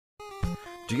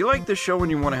Do you like the show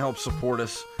and you want to help support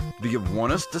us? Do you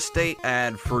want us to stay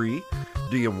ad-free?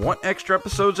 Do you want extra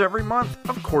episodes every month?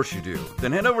 Of course you do.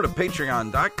 Then head over to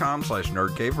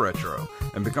patreon.com/nerdcaveretro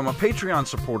and become a Patreon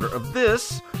supporter of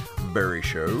this very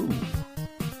show.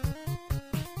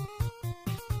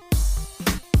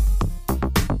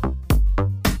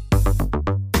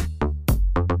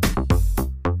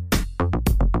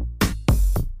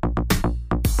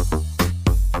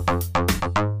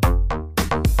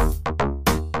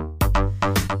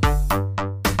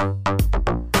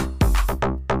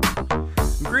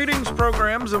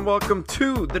 And welcome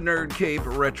to the Nerd Cave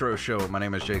Retro Show. My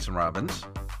name is Jason Robbins.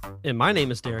 And my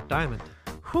name is Derek Diamond.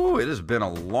 Whew, it has been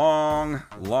a long,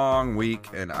 long week,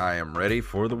 and I am ready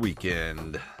for the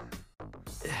weekend.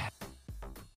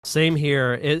 Same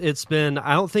here. It's been,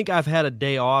 I don't think I've had a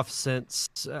day off since,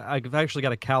 I've actually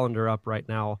got a calendar up right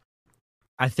now.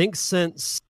 I think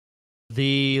since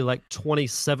the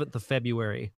 27th of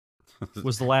February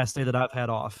was the last day that I've had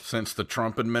off. Since the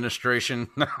Trump administration?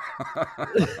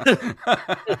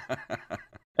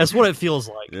 That's what it feels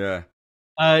like. Yeah.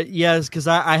 Yes, because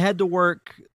I had to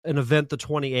work an event the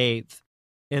 28th,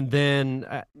 and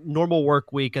then normal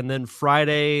work week, and then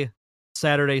Friday,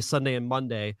 Saturday, Sunday, and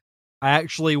Monday, I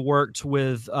actually worked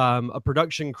with a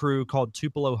production crew called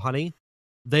Tupelo Honey.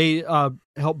 They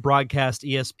help broadcast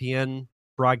ESPN,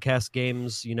 broadcast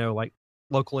games,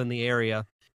 local in the area.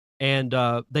 And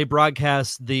they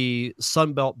broadcast the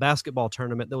Sun Belt basketball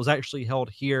tournament that was actually held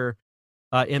here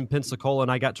in Pensacola,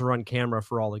 and I got to run camera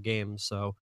for all the games.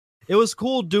 So it was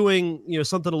cool doing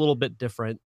something a little bit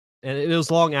different, and it was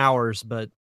long hours,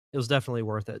 but it was definitely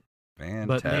worth it. Fantastic.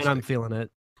 But man, I'm feeling it.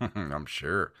 I'm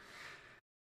sure.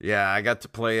 Yeah, I got to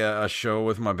play a show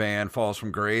with my band Falls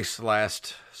from Grace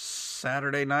last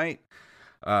Saturday night.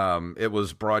 It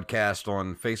was broadcast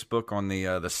on Facebook on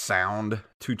the Sound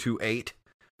 228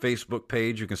 Facebook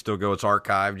page. You can still go. It's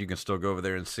archived. You can still go over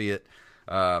there and see it.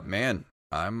 Man,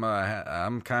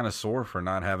 I'm kind of sore for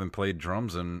not having played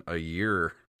drums in a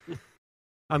year.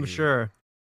 I'm sure.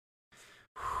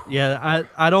 Yeah,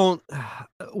 I don't.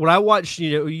 When I watch,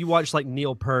 you watch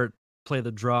Neil Peart play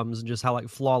the drums and just how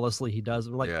flawlessly he does.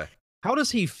 I'm like, yeah. How does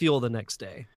he feel the next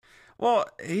day? Well,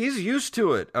 he's used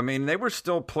to it. I mean, they were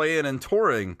still playing and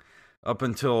touring up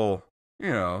until,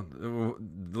 at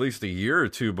least a year or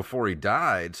two before he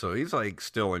died. So he's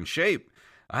still in shape.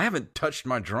 I haven't touched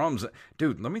my drums.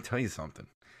 Dude, let me tell you something.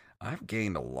 I've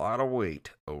gained a lot of weight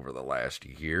over the last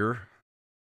year.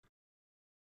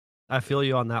 I feel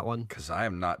you on that one. Because I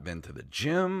have not been to the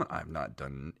gym. I've not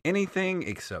done anything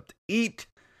except eat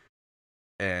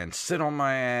and sit on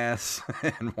my ass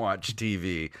and watch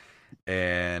TV.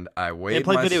 And I weighed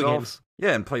myself. Video games.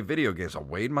 Yeah, and play video games. I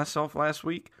weighed myself last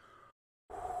week.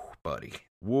 Buddy.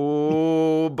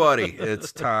 Whoa, buddy.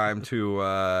 It's time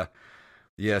to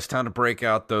it's time to break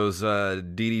out those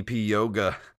DDP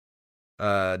yoga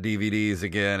DVDs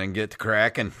again and get to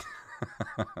cracking.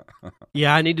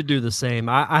 Yeah, I need to do the same.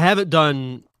 I haven't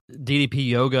done DDP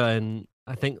yoga in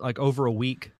I think over a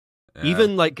week. Yeah.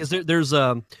 Even because there's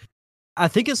I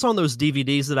think it's on those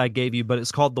DVDs that I gave you, but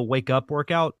it's called the Wake Up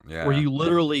Workout, where you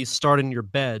literally start in your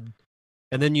bed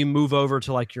and then you move over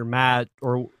to your mat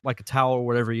or a towel or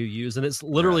whatever you use. And it's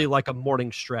literally like a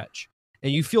morning stretch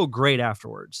and you feel great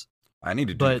afterwards. I need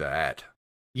to do that.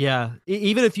 Yeah.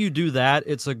 Even if you do that,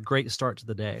 it's a great start to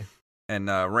the day. And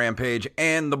Rampage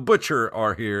and the Butcher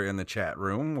are here in the chat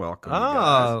room. Welcome, you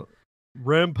guys.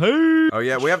 Rampage. Oh,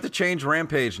 yeah. We have to change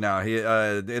Rampage now. He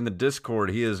in the Discord,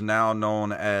 he is now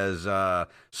known as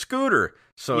Scooter.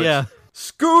 So yeah. It's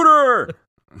Scooter!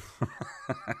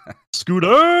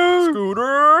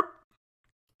 Scooter!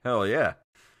 Hell yeah.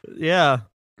 Yeah.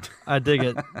 I dig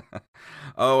it.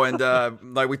 Oh, and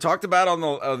we talked about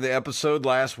on the episode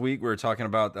last week, we were talking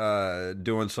about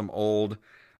doing some old...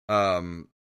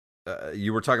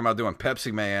 you were talking about doing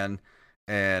Pepsi Man,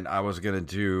 and I was going to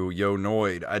do Yo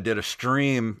Noid. I did a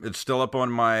stream. It's still up on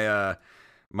my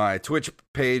my Twitch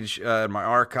page, my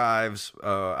archives.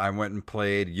 I went and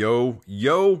played Yo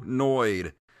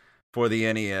Noid for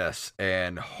the NES,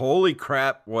 and holy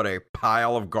crap, what a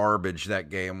pile of garbage that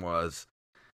game was.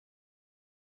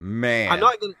 Man.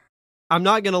 I'm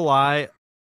not gonna lie.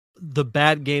 The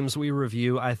bad games we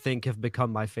review, I think, have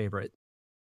become my favorite.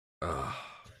 Oh,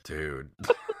 dude.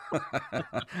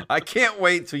 I can't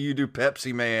wait till you do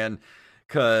Pepsi Man,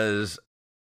 because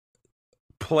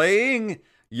playing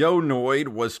Yo Noid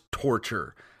was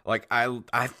torture.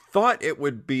 I thought it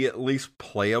would be at least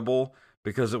playable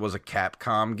because it was a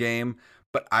Capcom game,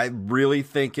 but I really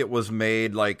think it was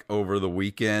made like over the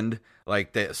weekend.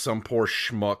 Like that, some poor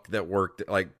schmuck that worked,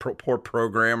 like poor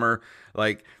programmer,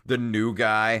 like the new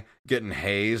guy getting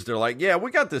hazed. They're like, yeah,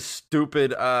 we got this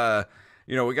stupid,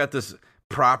 we got this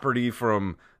property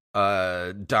from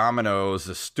Domino's,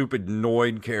 a stupid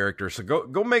Noid character. So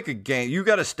go make a game. You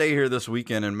got to stay here this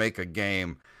weekend and make a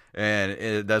game.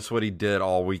 And that's what he did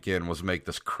all weekend, was make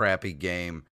this crappy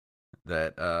game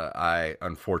that I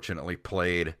unfortunately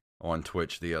played on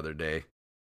Twitch the other day.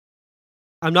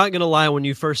 I'm not gonna lie. When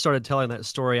you first started telling that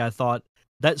story, I thought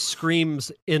that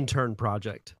screams intern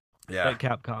project. Yeah, at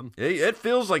Capcom. It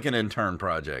feels like an intern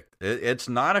project. It's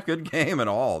not a good game at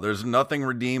all. There's nothing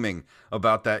redeeming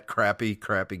about that crappy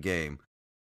game.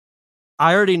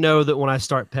 I already know that when I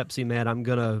start Pepsi Man, I'm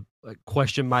gonna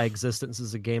question my existence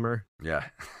as a gamer. Yeah.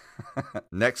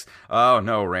 Next. Oh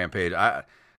no, Rampage. I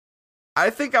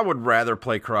think I would rather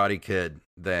play Karate Kid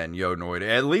than Yo Noid.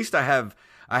 At least I have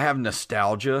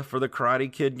nostalgia for the Karate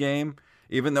Kid game.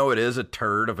 Even though it is a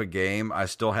turd of a game, I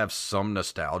still have some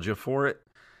nostalgia for it.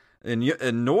 And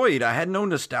Noid, I had no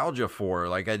nostalgia for.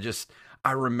 Like,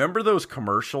 I remember those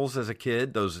commercials as a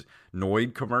kid, those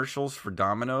Noid commercials for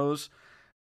Domino's.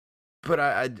 But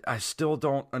I still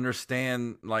don't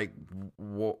understand, like,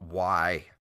 why.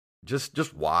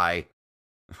 Just why.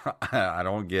 I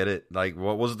don't get it. Like,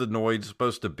 what was the Noid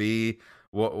supposed to be?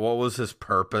 What was his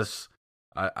purpose?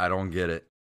 I don't get it.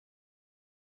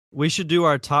 We should do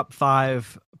our top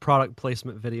 5 product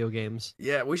placement video games.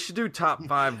 Yeah, we should do top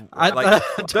 5. I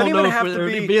don't even have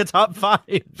to be a top 5.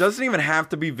 Doesn't even have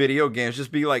to be video games.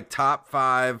 Just be like top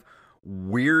 5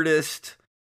 weirdest,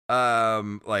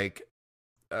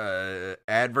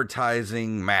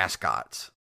 advertising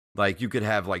mascots. Like, you could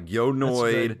have like Yo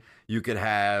Noid. You could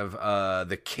have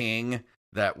the King,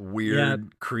 that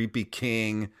weird, creepy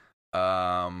King.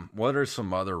 What are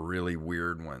some other really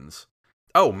weird ones?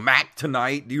 Oh, Mac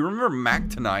Tonight. Do you remember Mac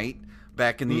Tonight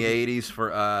back in the 80s for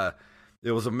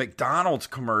it was a McDonald's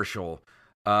commercial.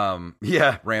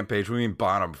 Yeah, Rampage, we mean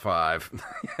bottom 5.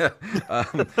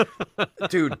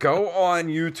 Dude, go on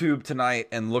YouTube tonight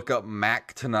and look up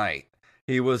Mac Tonight.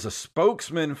 He was a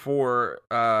spokesman for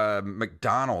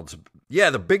McDonald's. Yeah,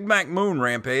 the Big Mac Moon,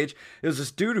 Rampage. It was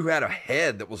this dude who had a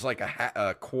head that was like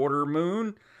a quarter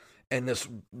moon, and this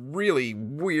really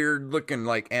weird looking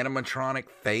like animatronic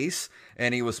face,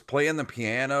 and he was playing the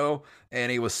piano,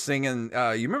 and he was singing,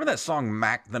 you remember that song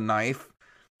Mac the Knife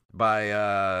by,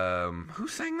 who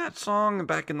sang that song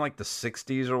back in like the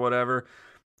 60s or whatever?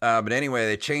 But anyway,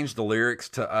 they changed the lyrics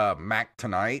to Mac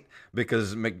Tonight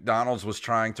because McDonald's was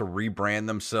trying to rebrand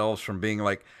themselves from being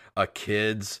like a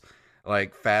kid's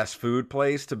like fast food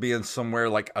place to being somewhere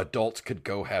like adults could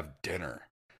go have dinner.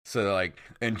 So, like,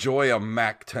 enjoy a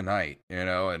Mac Tonight,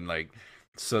 and, like,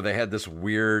 so they had this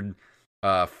weird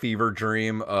fever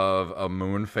dream of a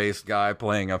moon-faced guy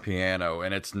playing a piano,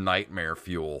 and it's nightmare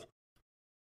fuel.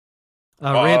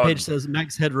 Rampage says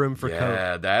Max Headroom for Coke.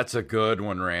 Yeah, that's a good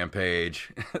one,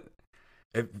 Rampage.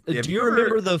 Do you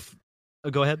remember the...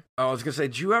 go ahead. I was going to say,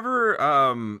 did you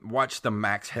ever watch the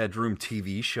Max Headroom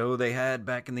TV show they had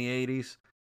back in the 80s?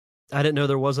 I didn't know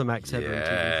there was a Max Headroom TV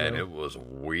show. Yeah, and it was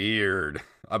weird.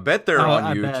 I bet they're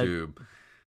on YouTube.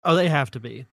 Oh, they have to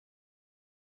be.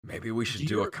 Maybe we should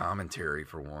do a commentary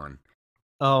for one.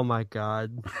 Oh my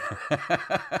God.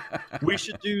 We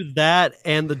should do that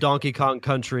and the Donkey Kong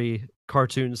Country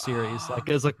cartoon series, like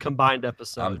as a combined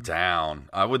episode. I'm down.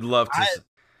 I would love to.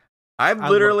 I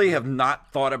literally have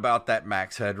not thought about that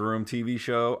Max Headroom TV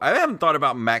show. I haven't thought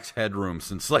about Max Headroom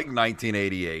since like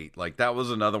 1988. Like, that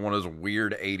was another one of those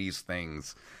weird 80s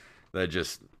things that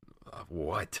just,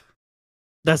 what?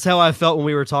 That's how I felt when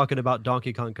we were talking about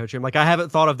Donkey Kong Country. I'm like, I haven't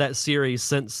thought of that series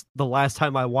since the last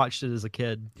time I watched it as a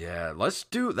kid. Yeah, let's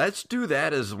do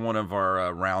that as one of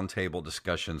our roundtable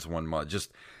discussions one month.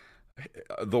 Just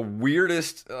the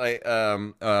weirdest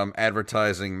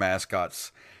advertising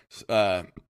mascots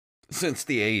since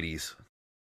the 80s.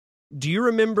 Do you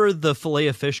remember the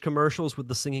Filet-O-Fish commercials with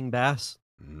the singing bass?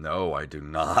 No, I do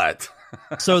not.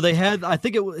 So they had, I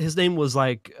think his name was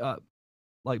like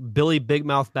Billy Big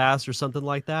Mouth Bass or something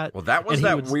like that. Well, that was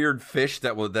that weird fish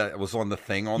that was on the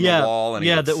thing on the wall, and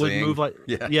would move like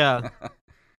yeah.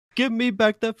 Give me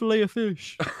back that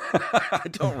Filet-O-Fish. I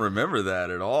don't remember that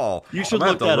at all. You should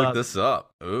look this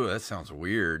up. Ooh, that sounds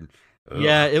weird. Ugh.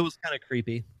 Yeah, it was kind of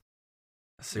creepy.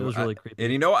 It was really creepy.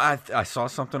 And I saw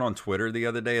something on Twitter the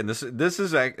other day, and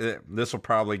this will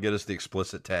probably get us the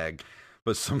explicit tag,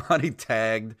 but somebody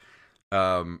tagged.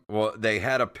 They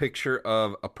had a picture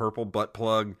of a purple butt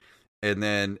plug, and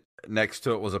then next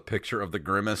to it was a picture of the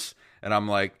Grimace, and I'm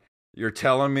like, you're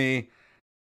telling me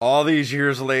all these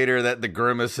years later that the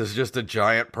Grimace is just a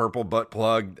giant purple butt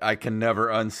plug. I can never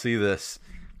unsee this.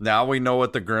 Now we know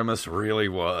what the Grimace really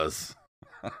was.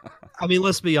 I mean,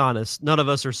 let's be honest. None of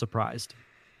us are surprised.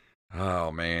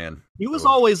 Oh, man. He was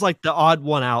always like the odd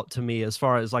one out to me as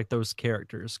far as like those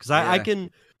characters. Because I can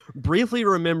briefly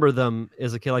remember them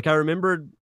as a kid. Like I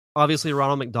remembered, obviously,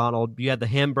 Ronald McDonald. You had the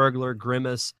Hamburglar,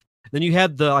 Grimace. Then you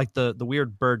had the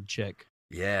weird bird chick.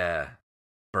 Yeah.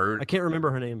 Bird. I can't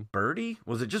remember her name. Birdie?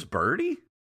 Was it just Birdie?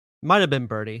 Might have been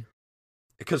Birdie.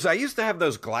 Because I used to have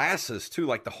those glasses too,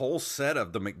 like the whole set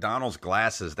of the McDonald's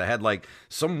glasses that had like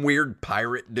some weird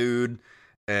pirate dude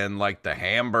and like the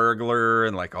Hamburglar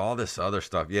and like all this other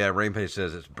stuff. Yeah, Rampage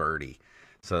says it's Birdie.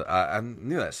 So I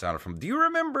knew that sounded from. Do you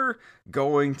remember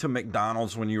going to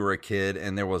McDonald's when you were a kid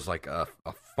and there was like a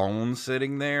phone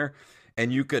sitting there?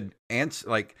 And you could answer,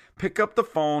 like, pick up the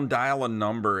phone, dial a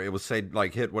number. It would say,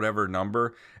 like, hit whatever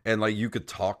number, and like you could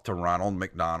talk to Ronald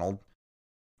McDonald.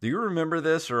 Do you remember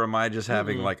this, or am I just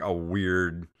having like a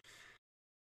weird,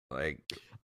 like?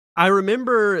 I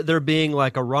remember there being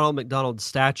like a Ronald McDonald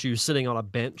statue sitting on a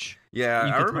bench. Yeah,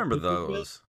 I remember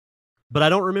those, but I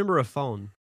don't remember a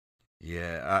phone.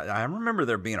 Yeah, I remember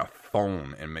there being a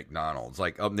phone in McDonald's,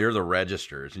 like up near the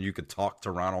registers, and you could talk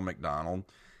to Ronald McDonald.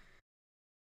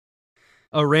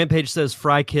 Oh, Rampage says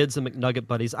Fry Kids and McNugget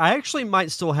Buddies. I actually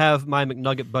might still have my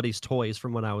McNugget Buddies toys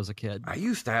from when I was a kid. I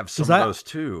used to have some of those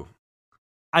too.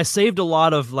 I saved a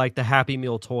lot of like the Happy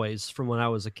Meal toys from when I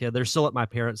was a kid. They're still at my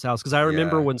parents' house because I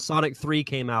remember when Sonic 3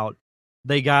 came out,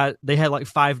 they had like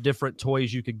 5 different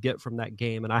toys you could get from that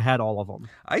game, and I had all of them.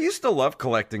 I used to love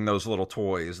collecting those little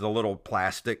toys, the little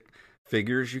plastic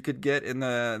figures you could get in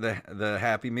the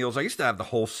Happy Meals. I used to have the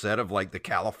whole set of like the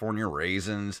California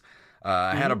Raisins.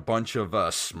 I had a bunch of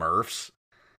Smurfs,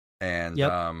 and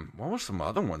what were some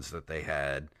other ones that they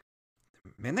had?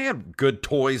 Man, they had good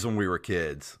toys when we were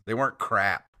kids. They weren't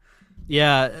crap.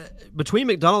 Yeah, between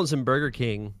McDonald's and Burger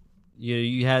King,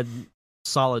 you had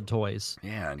solid toys.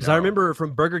 Yeah, because I remember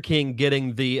from Burger King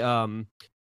getting the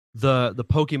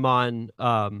Pokemon.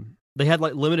 They had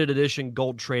like limited edition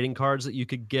gold trading cards that you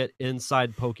could get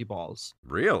inside Pokeballs.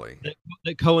 Really?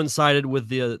 That coincided with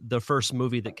the first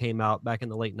movie that came out back in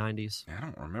the late 90s. I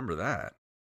don't remember that.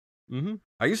 Mm-hmm.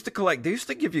 I used to collect. They used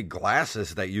to give you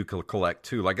glasses that you could collect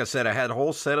too. Like I said, I had a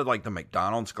whole set of like the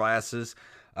McDonald's glasses.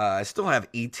 I still have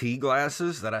ET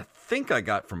glasses that I think I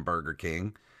got from Burger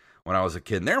King when I was a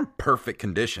kid. And they're in perfect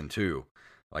condition too.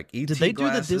 Like ET. Did they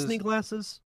glasses, do the Disney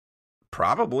glasses?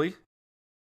 Probably.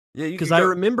 Yeah, because I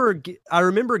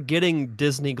remember getting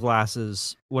Disney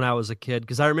glasses when I was a kid.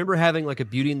 Because I remember having like a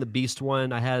Beauty and the Beast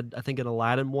one. I had, I think, an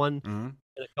Aladdin one, and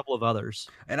a couple of others.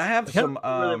 And I have some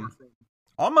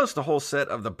almost a whole set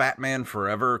of the Batman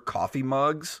Forever coffee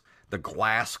mugs, the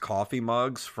glass coffee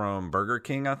mugs from Burger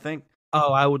King, I think.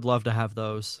 Oh, I would love to have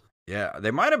those. Yeah,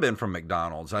 they might have been from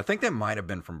McDonald's. I think they might have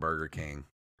been from Burger King.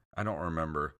 I don't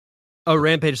remember. Oh,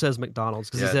 Rampage says McDonald's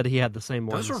because he said he had the same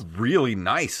ones. Those were really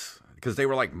nice. Because they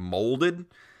were like molded,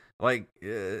 like,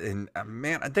 and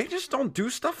man, they just don't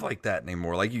do stuff like that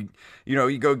anymore. Like you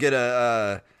go get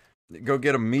a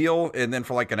meal, and then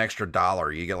for like an extra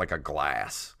 $1, you get like a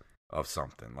glass of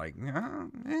something. Like,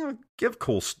 give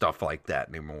cool stuff like that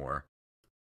anymore.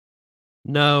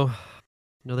 No,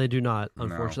 they do not.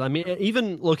 Unfortunately, no. I mean,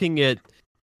 even looking at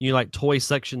like toy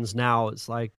sections now, it's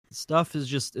like stuff is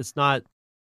just it's not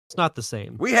the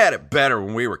same. We had it better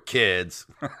when we were kids.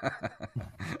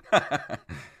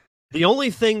 The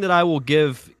only thing that I will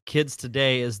give kids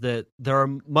today is that there are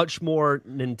much more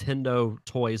Nintendo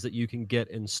toys that you can get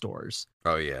in stores.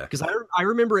 Oh, yeah. Because I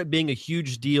remember it being a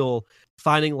huge deal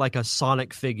finding like a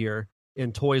Sonic figure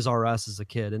in Toys R Us as a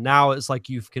kid. And now it's like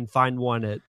you can find one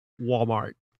at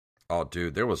Walmart. Oh,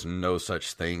 dude, there was no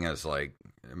such thing as like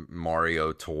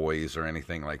Mario toys or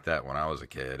anything like that when I was a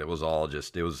kid. It was all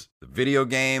it was video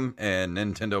game and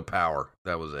Nintendo Power.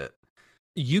 That was it.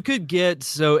 You could get,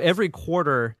 so every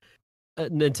quarter,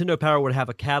 Nintendo Power would have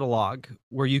a catalog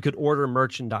where you could order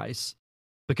merchandise.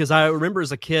 Because I remember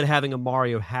as a kid having a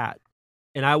Mario hat,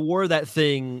 and I wore that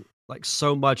thing like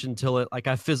so much until it, like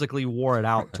I physically wore it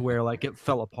out to where like it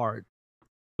fell apart.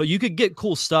 But you could get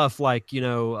cool stuff like,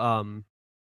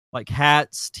 like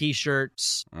hats,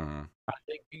 t-shirts. Mm-hmm. I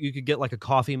think you could get like a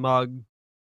coffee mug,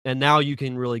 and now you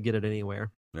can really get it anywhere.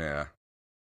 Yeah.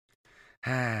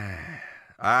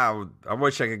 I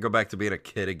wish I could go back to being a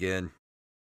kid again.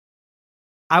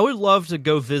 I would love to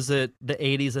go visit the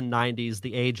 80s and 90s,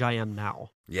 the age I am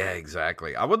now. Yeah,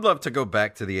 exactly. I would love to go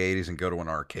back to the 80s and go to an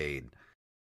arcade.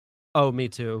 Oh, me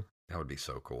too. That would be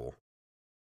so cool.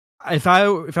 If I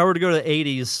were to go to the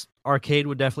 80s, arcade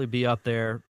would definitely be up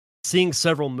there. seeing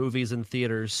several movies in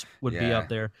theaters would be up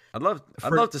there. I'd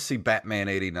love to see Batman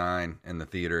 89 in the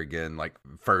theater again, like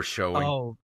first showing.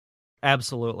 Oh,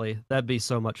 absolutely. That'd be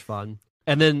so much fun.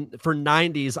 And then for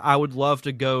 90s, I would love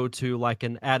to go to like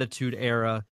an Attitude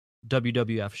Era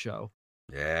WWF show.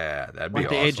 Yeah, that'd be like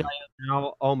awesome. The age I am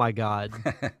now, oh my God.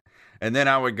 And then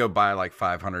I would go buy like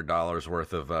 $500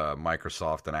 worth of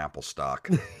Microsoft and Apple stock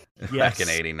back in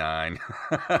 '89.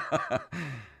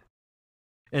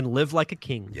 And live like a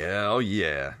king. Yeah, oh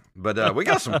yeah. But we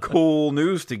got some cool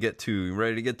news to get to. You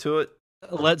ready to get to it?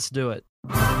 Let's do it.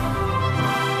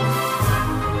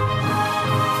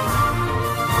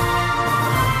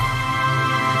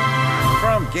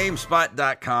 From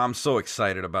GameSpot.com, so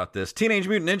excited about this. Teenage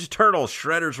Mutant Ninja Turtles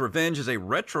Shredder's Revenge is a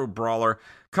retro brawler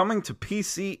coming to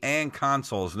PC and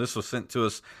consoles. And this was sent to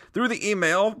us through the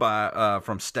email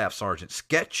from Staff Sergeant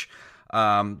Sketch.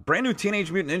 Brand new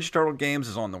Teenage Mutant Ninja Turtle games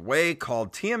is on the way,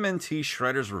 called TMNT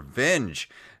Shredder's Revenge.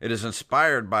 It is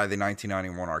inspired by the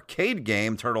 1991 arcade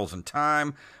game Turtles in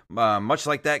Time. Much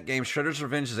like that game, Shredder's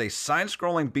Revenge is a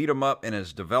side-scrolling beat-em-up and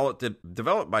is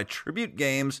developed by Tribute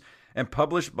Games and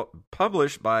published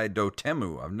by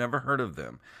Dotemu. I've never heard of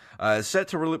them. It's set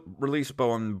to release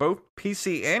on both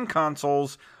PC and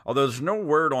consoles, although there's no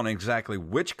word on exactly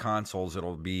which consoles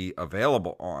it'll be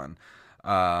available on.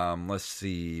 Let's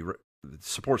see. It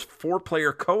supports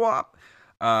 4-player co-op.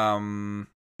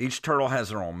 Each turtle has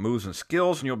their own moves and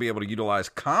skills, and you'll be able to utilize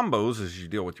combos as you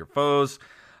deal with your foes.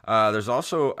 There's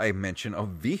also a mention of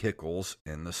vehicles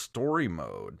in the story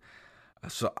mode.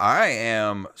 So I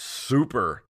am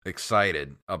super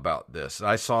excited about this.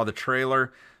 I saw the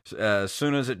trailer as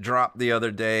soon as it dropped the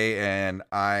other day, and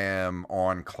I am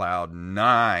on cloud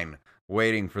 9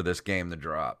 waiting for this game to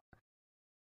drop.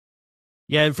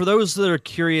 Yeah, and for those that are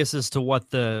curious as to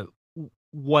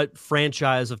what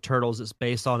franchise of Turtles it's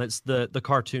based on, it's the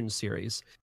cartoon series.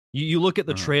 You look at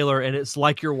the trailer and it's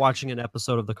like you're watching an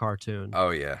episode of the cartoon.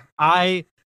 Oh yeah. I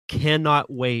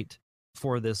cannot wait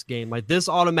for this game. Like, this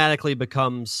automatically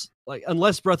becomes, like,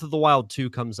 unless Breath of the Wild 2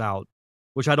 comes out,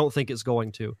 which I don't think it's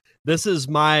going to, this is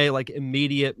my like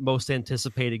immediate most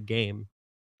anticipated game,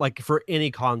 like, for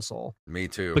any console. Me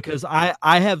too. Because I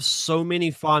have so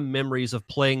many fond memories of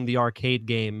playing the arcade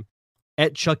game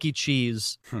at Chuck E.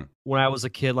 Cheese when I was a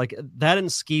kid. Like, that and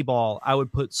Skee-Ball, I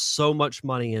would put so much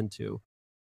money into.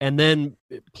 And then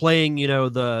playing,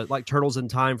 the like Turtles in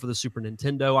Time for the Super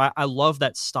Nintendo. I love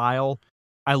that style.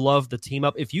 I love the team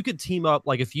up. If you could team up,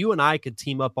 like if you and I could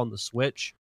team up on the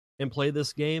Switch and play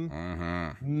this game,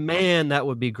 man, that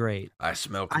would be great. I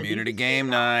smell community game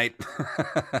night.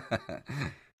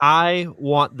 I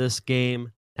want this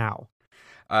game now.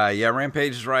 Yeah,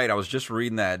 Rampage is right. I was just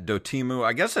reading that. Dotemu,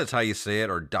 I guess that's how you say it,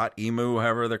 or .emu,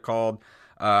 however they're called.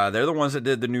 They're the ones that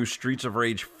did the new Streets of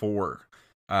Rage 4.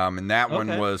 And that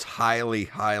one was highly,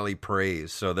 highly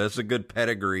praised. So there's a good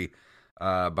pedigree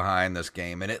behind this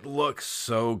game, and it looks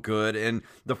so good. And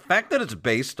the fact that it's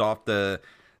based off the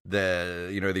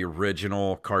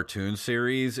original cartoon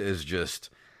series is just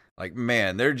like,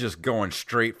 man, they're just going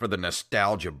straight for the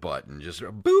nostalgia button. Just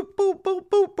boop, boop, boop,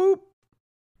 boop, boop.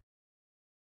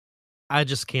 I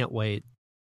just can't wait.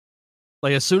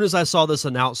 Like, as soon as I saw this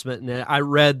announcement and I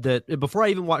read that, before I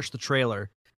even watched the trailer,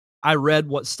 I read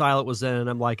what style it was in, and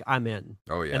I'm like, I'm in.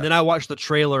 Oh yeah. And then I watched the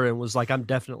trailer and was like, I'm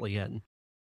definitely in.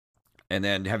 And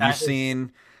then, have you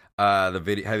seen the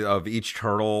video of each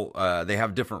turtle? They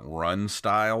have different run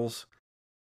styles.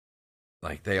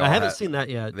 Like, I haven't seen that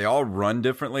yet. They all run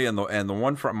differently, and the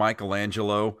one from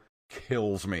Michelangelo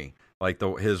kills me. Like,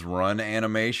 his run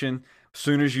animation. As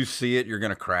soon as you see it, you're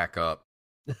gonna crack up.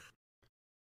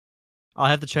 I'll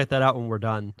have to check that out when we're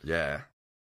done. Yeah.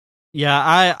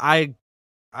 Yeah,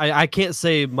 I can't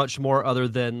say much more other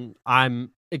than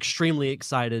I'm extremely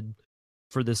excited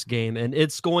for this game, and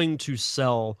it's going to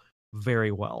sell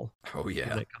very well. Oh yeah,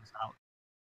 when it comes out.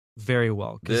 Very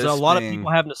well, because a lot of people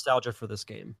have nostalgia for this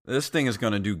game. This thing is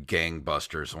going to do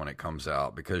gangbusters when it comes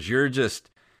out, because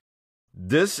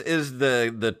this is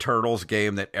the Turtles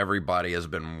game that everybody has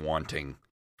been wanting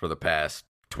for the past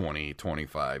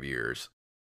 20-25 years.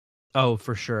 Oh,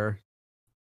 for sure.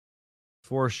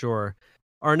 For sure.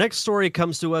 Our next story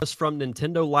comes to us from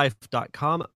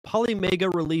NintendoLife.com.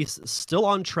 Polymega release still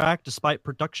on track despite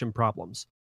production problems.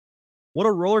 What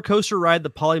a roller coaster ride the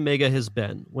Polymega has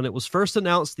been. When it was first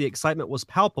announced, the excitement was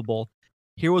palpable.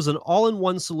 Here was an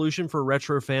all-in-one solution for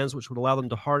retro fans, which would allow them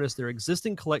to harness their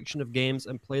existing collection of games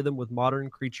and play them with modern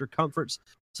creature comforts,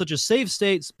 such as save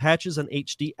states, patches, and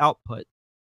HD output.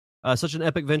 Such an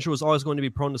epic venture was always going to be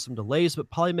prone to some delays, but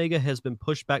Polymega has been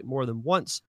pushed back more than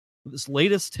once, with this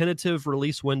latest tentative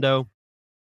release window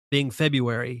being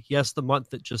February. Yes, the month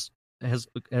that just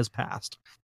has passed.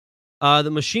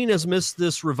 The machine has missed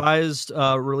this revised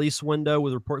release window,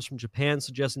 with reports from Japan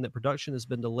suggesting that production has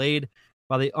been delayed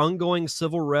by the ongoing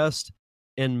civil unrest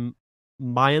in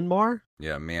Myanmar.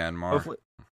 Yeah, Myanmar. Hopefully,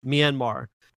 Myanmar.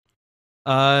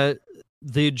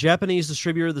 The Japanese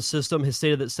distributor of the system has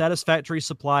stated that satisfactory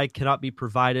supply cannot be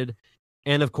provided,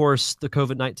 and of course, the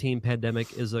COVID-19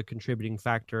 pandemic is a contributing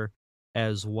factor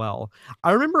as well.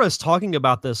 I remember us talking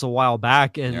about this a while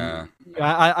back, and Yeah.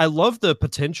 I love the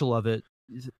potential of it,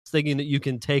 thinking that you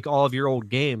can take all of your old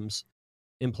games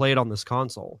and play it on this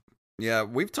console. Yeah,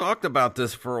 we've talked about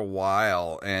this for a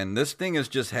while, and this thing has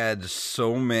just had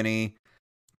so many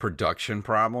production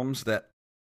problems that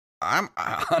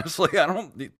honestly, I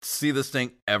don't see this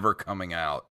thing ever coming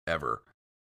out, ever.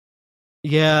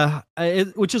 Yeah,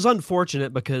 which is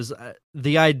unfortunate, because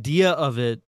the idea of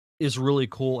it is really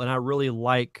cool, and I really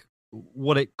like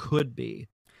what it could be.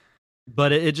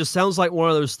 But it just sounds like one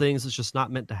of those things that's just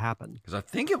not meant to happen. Because I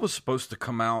think it was supposed to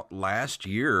come out last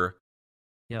year.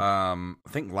 Yep. I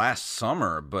think last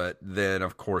summer, but then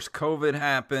of course COVID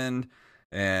happened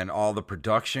and all the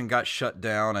production got shut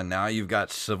down, and now you've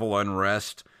got civil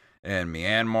unrest in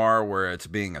Myanmar where it's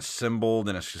being assembled,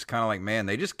 and it's just kind of like, man,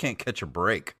 they just can't catch a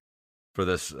break for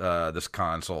this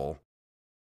console.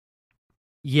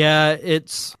 Yeah,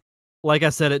 it's like I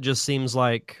said, it just seems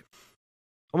like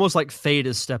almost like fate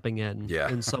is stepping in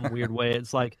in some weird way.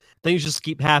 It's like things just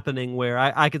keep happening where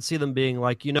I could see them being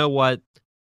like, you know what,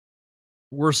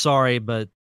 we're sorry, but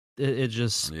it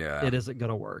just it isn't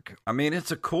gonna work. I mean,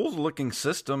 it's a cool looking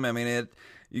system. I mean,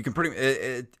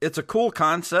 it's a cool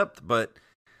concept, but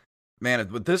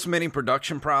man, with this many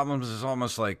production problems, it's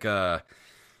almost like I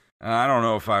don't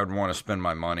know if I would want to spend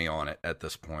my money on it at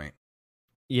this point.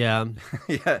 Yeah.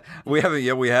 We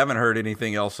haven't heard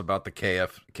anything else about the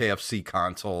KFC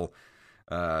console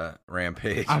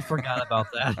rampage. I forgot about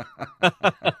that.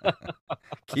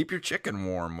 Keep your chicken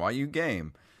warm while you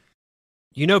game.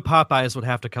 You know, Popeyes would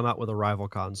have to come out with a rival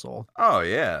console. Oh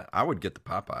yeah, I would get the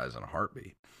Popeyes in a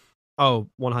heartbeat. Oh,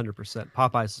 100%.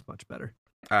 Popeyes is much better.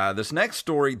 This next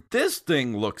story, this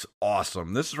thing looks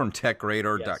awesome. This is from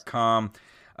TechRadar.com.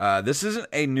 This isn't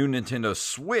a new Nintendo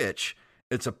Switch.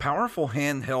 It's a powerful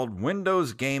handheld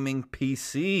Windows gaming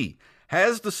PC.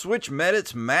 Has the Switch met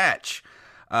its match?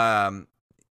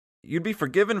 You'd be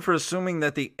forgiven for assuming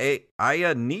that the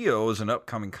Aya Neo is an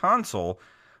upcoming console,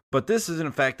 but this is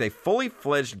in fact a fully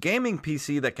fledged gaming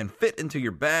PC that can fit into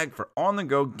your bag for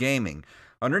on-the-go gaming.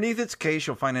 Underneath its case,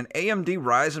 you'll find an AMD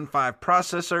Ryzen 5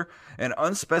 processor and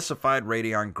unspecified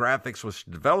Radeon graphics, which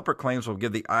the developer claims will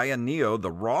give the Aya Neo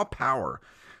the raw power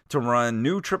to run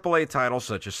new AAA titles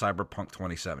such as Cyberpunk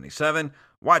 2077,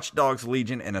 Watch Dogs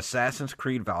Legion, and Assassin's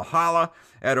Creed Valhalla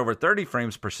at over 30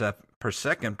 frames per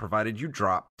second, provided you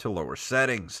drop to lower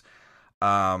settings.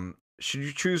 Should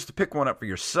you choose to pick one up for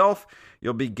yourself,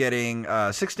 you'll be getting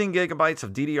 16 gigabytes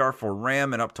of DDR4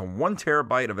 RAM and up to 1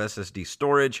 terabyte of SSD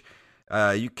storage.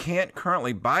 You can't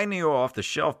currently buy Neo off the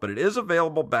shelf, but it is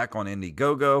available back on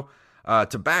Indiegogo,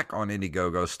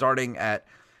 starting at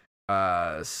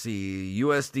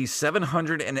USD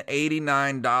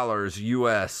 $789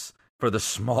 US for the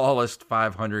smallest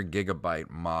 500 gigabyte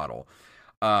model.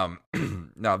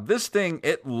 Now this thing,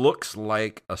 it looks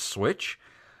like a Switch,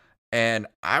 and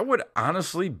I would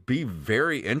honestly be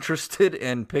very interested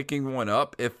in picking one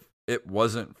up if it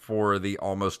wasn't for the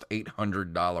almost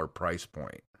 $800 price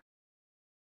point.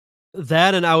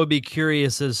 That, and I would be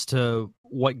curious as to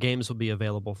what games would be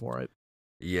available for it.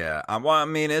 Yeah, well, I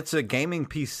mean, it's a gaming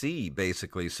PC,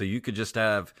 basically, so you could just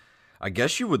have, I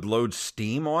guess you would load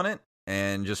Steam on it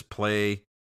and just play,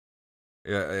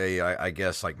 I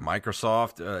guess, like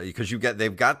Microsoft, because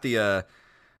they've got the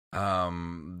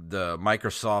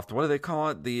Microsoft, what do they call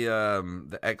it? The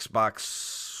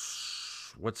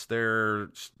Xbox, what's their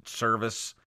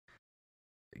service?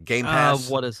 Game Pass.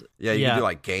 What is it? Yeah, you can do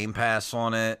like Game Pass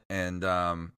on it, and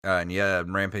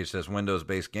Rampage says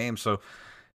Windows-based game, so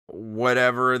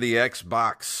whatever the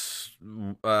Xbox,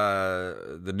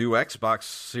 the new Xbox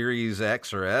Series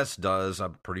X or S does,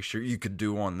 I'm pretty sure you could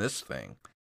do on this thing.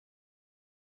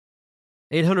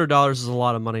 $800 is a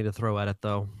lot of money to throw at it,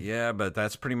 though. Yeah, but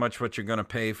that's pretty much what you're going to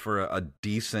pay for a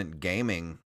decent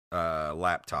gaming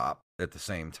laptop at the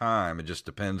same time. It just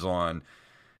depends on,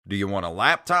 do you want a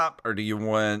laptop or do you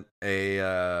want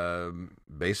a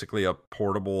basically a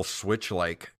portable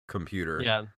Switch-like computer?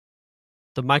 Yeah,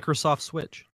 the Microsoft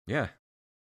Switch. Yeah.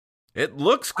 It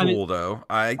looks cool, though.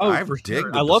 I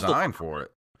dig the design for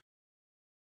it.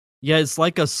 Yeah, it's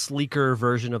like a sleeker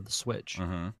version of the Switch.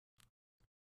 Mm-hmm.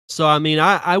 So, I mean,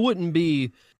 I would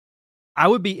be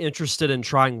interested in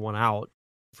trying one out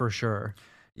for sure.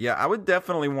 Yeah, I would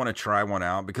definitely want to try one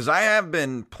out because I have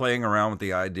been playing around with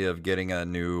the idea of getting a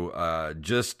new,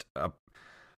 just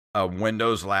a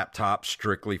Windows laptop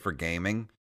strictly for gaming.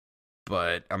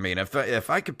 But I mean, if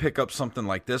I could pick up something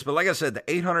like this, but like I said, the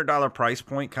 $800 price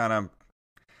point kind of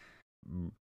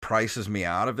prices me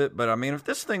out of it. But I mean, if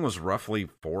this thing was roughly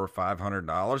 $400 or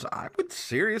 $500, I would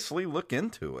seriously look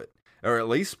into it, or at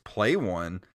least play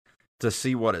one to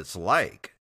see what it's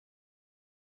like.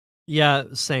 Yeah,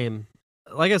 same.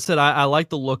 Like I said, I like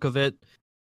the look of it.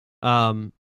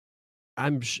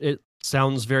 It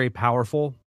sounds very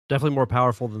powerful. Definitely more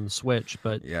powerful than the Switch,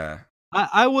 but Yeah.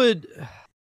 I wish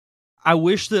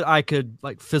that I could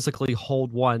like physically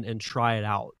hold one and try it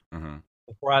out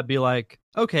before I'd be like,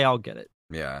 okay, I'll get it.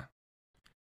 Yeah.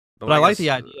 But I like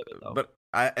the idea of it, though. But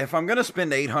if I'm going to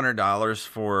spend $800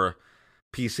 for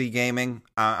PC gaming,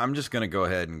 I'm just going to go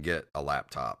ahead and get a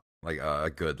laptop, like a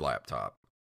good laptop.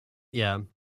 Yeah.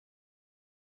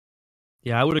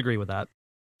 Yeah, I would agree with that.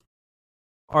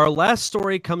 Our last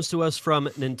story comes to us from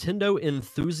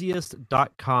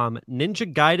NintendoEnthusiast.com.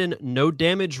 Ninja Gaiden No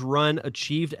Damage Run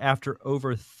achieved after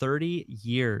over 30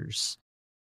 years.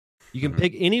 You can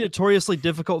pick any notoriously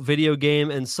difficult video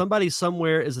game, and somebody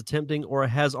somewhere is attempting or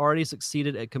has already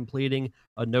succeeded at completing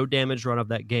a no damage run of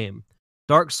that game.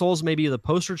 Dark Souls may be the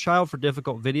poster child for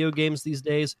difficult video games these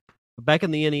days, but back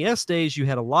in the NES days, you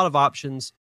had a lot of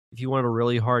options if you wanted a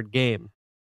really hard game.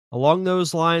 Along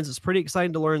those lines, it's pretty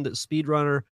exciting to learn that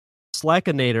speedrunner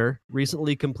Slackinator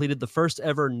recently completed the first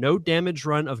ever no damage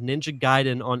run of Ninja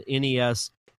Gaiden on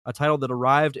NES, a title that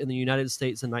arrived in the United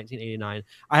States in 1989.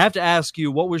 I have to ask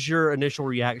you, what was your initial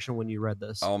reaction when you read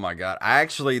this? Oh my God.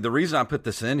 The reason I put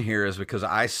this in here is because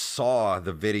I saw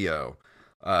the video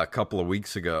a couple of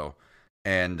weeks ago,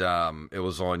 and it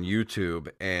was on YouTube,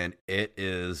 and it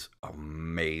is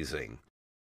amazing.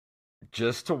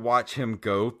 Just to watch him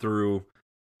go through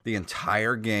the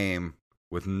entire game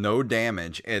with no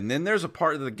damage, and then there's a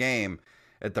part of the game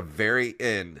at the very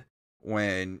end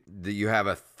when you have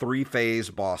a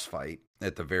 3-phase boss fight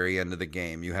at the very end of the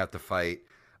game. You have to fight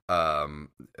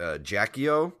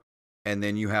Jackio, and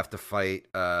then you have to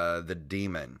fight the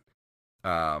demon.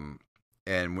 And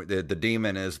the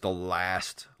demon is the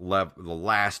last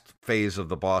phase of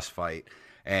the boss fight,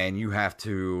 and you have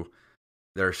to.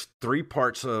 There's 3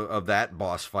 parts of that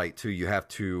boss fight too. You have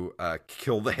to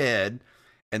kill the head,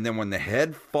 and then when the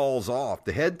head falls off,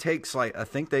 the head takes I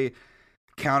think they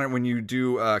count it when you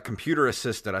do computer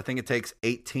assisted. I think it takes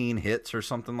 18 hits or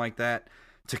something like that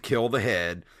to kill the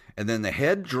head, and then the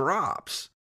head drops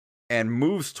and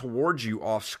moves towards you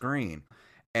off screen.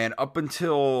 And up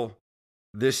until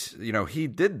this, he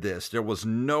did this, there was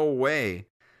no way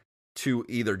to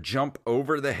either jump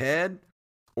over the head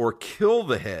or kill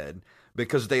the head,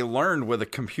 because they learned with a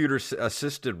computer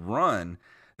assisted run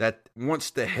that once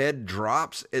the head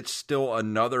drops, it's still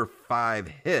another 5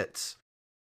 hits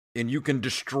and you can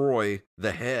destroy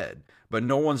the head. But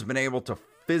no one's been able to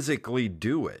physically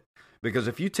do it, because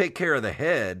if you take care of the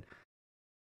head,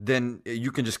 then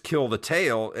you can just kill the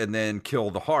tail and then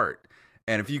kill the heart.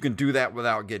 And if you can do that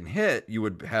without getting hit, you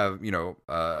would have,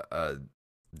 a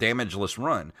damageless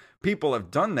run. People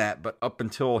have done that, but up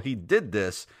until he did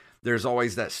this, there's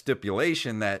always that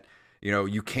stipulation that,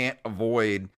 you can't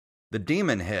avoid the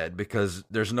demon head because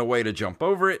there's no way to jump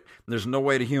over it. There's no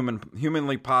way to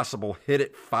humanly possible hit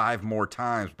it 5 more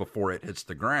times before it hits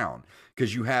the ground,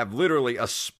 because you have literally a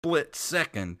split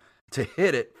second to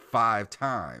hit it 5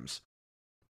 times.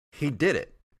 He did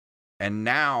it. And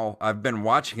now I've been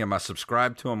watching him. I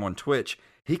subscribe to him on Twitch.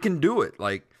 He can do it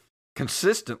like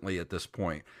consistently at this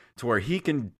point, to where he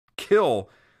can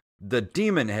kill the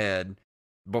demon head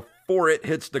before it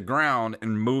hits the ground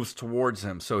and moves towards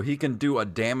him. So he can do a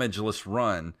damageless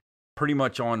run pretty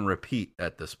much on repeat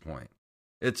at this point.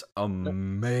 It's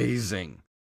amazing.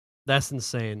 That's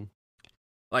insane.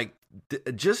 Like,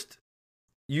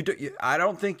 I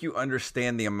don't think you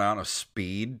understand the amount of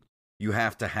speed you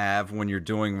have to have when you're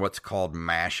doing what's called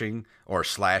mashing or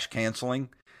slash canceling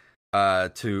on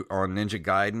Ninja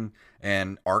Gaiden.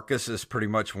 And Arcus is pretty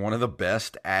much one of the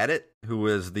best at it, who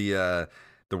is the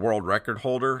world record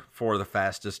holder for the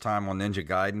fastest time on Ninja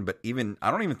Gaiden. But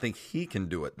I don't even think he can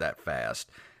do it that fast.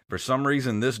 For some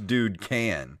reason, this dude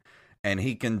can, and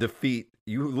he can defeat.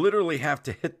 You literally have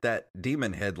to hit that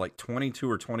demon head like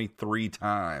 22 or 23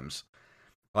 times.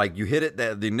 Like, you hit it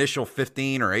the initial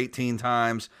 15 or 18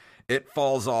 times, it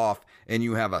falls off, and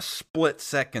you have a split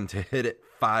second to hit it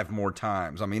 5 more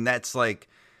times. I mean, that's like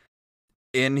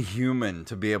inhuman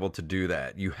to be able to do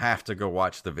that. You have to go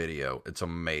watch the video. It's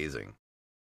amazing.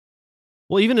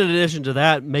 Well, even in addition to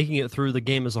that, making it through the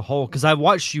game as a whole, because I've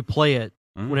watched you play it,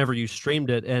 whenever you streamed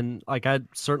it, and like I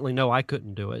certainly know I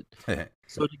couldn't do it.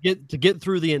 So to get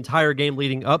through the entire game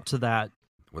leading up to that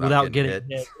without getting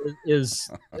hit is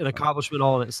an accomplishment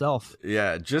all in itself.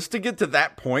 Yeah, just to get to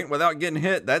that point without getting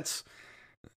hit, that's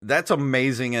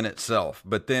amazing in itself.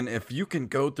 But then if you can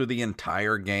go through the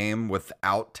entire game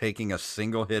without taking a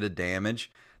single hit of damage,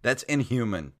 that's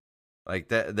inhuman. Like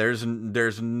that,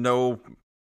 there's no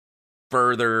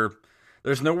further,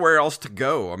 there's nowhere else to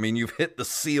go. I mean, you've hit the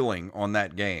ceiling on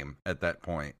that game at that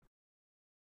point.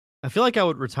 I feel like I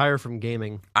would retire from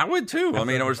gaming. I would too. I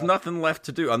mean, there's nothing left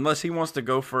to do unless he wants to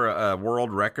go for a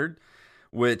world record,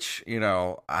 which, you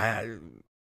know, I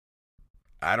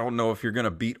don't know if you're going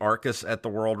to beat Arcus at the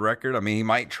world record. I mean, he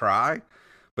might try,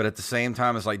 but at the same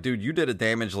time, it's like, dude, you did a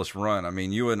damageless run. I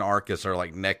mean, you and Arcus are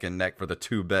like neck and neck for the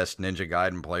two best Ninja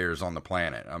Gaiden players on the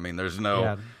planet. I mean, there's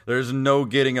no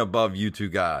getting above you two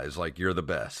guys. Like, you're the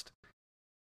best.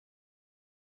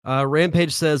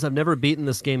 Rampage says, I've never beaten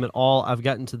this game at all. I've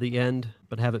gotten to the end,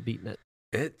 but haven't beaten it.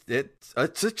 It's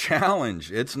a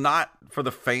challenge. It's not for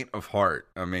the faint of heart.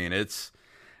 I mean, it's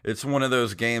one of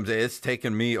those games. It's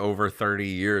taken me over 30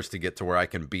 years to get to where I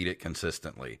can beat it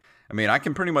consistently. I mean, I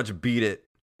can pretty much beat it,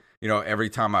 you know, every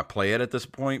time I play it at this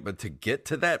point, but to get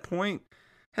to that point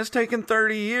has taken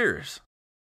 30 years.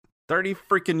 30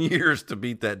 freaking years to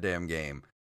beat that damn game.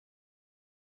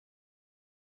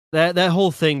 That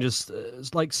whole thing just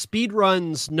like speed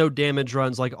runs, no damage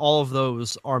runs, like all of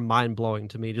those are mind blowing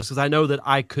to me just because I know that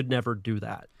I could never do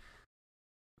that.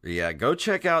 Yeah, go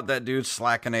check out that dude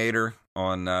Slackinator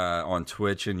on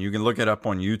Twitch, and you can look it up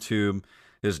on YouTube.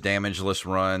 His damageless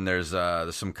run. There's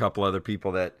some couple other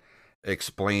people that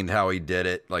explained how he did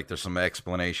it. Like there's some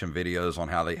explanation videos on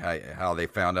how they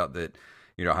found out that,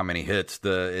 you know, how many hits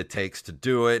it takes to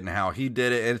do it and how he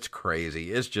did it. It's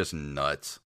crazy. It's just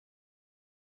nuts.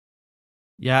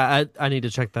 Yeah, I need to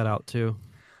check that out too.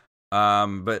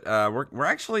 But we're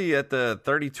actually at the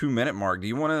 32-minute mark. Do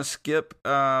you want to skip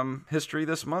history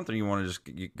this month, or do you want to just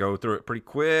go through it pretty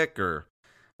quick, or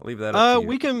I'll leave that up to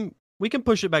you? We can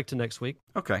push it back to next week.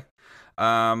 Okay.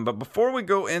 But before we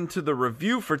go into the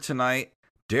review for tonight,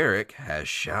 Derek has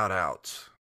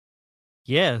shout-outs.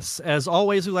 Yes, as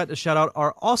always, we like to shout out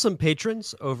our awesome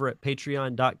patrons over at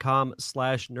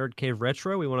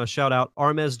patreon.com/nerdcaveretro. We want to shout out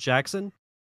Armez Jackson,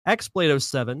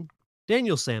 Xblade07,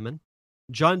 Daniel Salmon,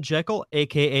 John Jekyll,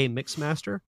 a.k.a.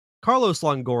 Mixmaster, Carlos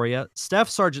Longoria, Staff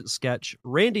Sergeant Sketch,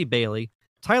 Randy Bailey,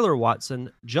 Tyler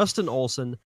Watson, Justin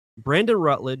Olson, Brandon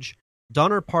Rutledge,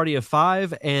 Donner Party of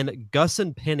 5, and Gus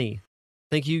and Penny.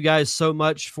 Thank you guys so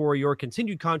much for your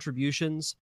continued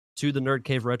contributions to the Nerd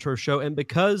Cave Retro Show. And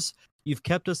because you've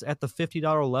kept us at the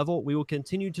 $50 level, we will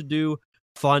continue to do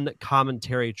fun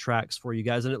commentary tracks for you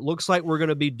guys. And it looks like we're going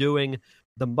to be doing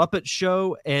The Muppet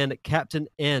Show and Captain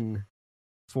N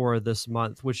for this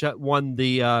month, which won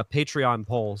the Patreon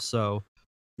poll. So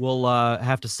we'll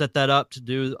have to set that up to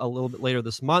do a little bit later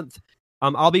this month.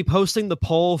 I'll be posting the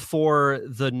poll for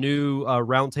the new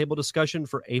roundtable discussion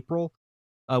for April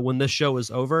when this show is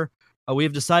over. We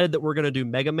have decided that we're going to do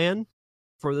Mega Man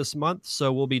for this month.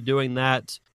 So we'll be doing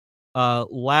that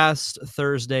last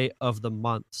Thursday of the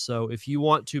month. So if you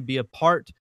want to be a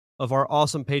part of our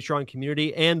awesome Patreon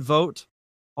community and vote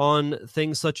on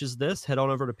things such as this, head on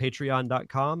over to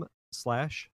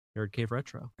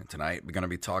patreon.com/nerdcaveretro. And tonight we're going to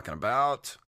be talking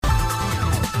about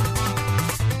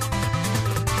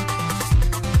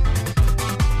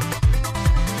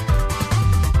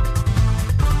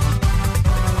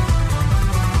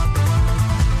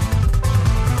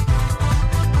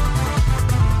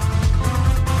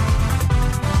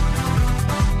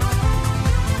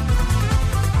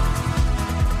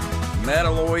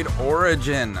Metalloid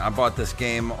Origin. I bought this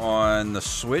game on the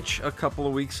Switch a couple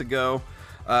of weeks ago.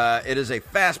 It is a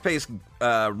fast-paced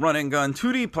run-and-gun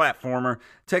 2D platformer.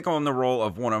 Take on the role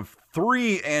of one of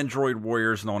 3 android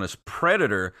warriors known as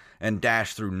Predator and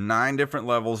dash through 9 different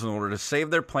levels in order to save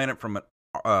their planet from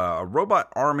a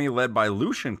robot army led by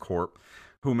Lucian Corp,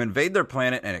 whom invade their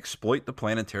planet and exploit the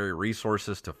planetary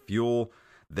resources to fuel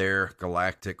their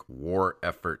galactic war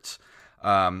efforts.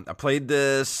 I played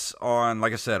this on,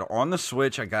 like I said, on the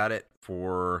Switch. I got it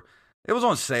it was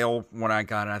on sale when I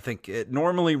got it. I think it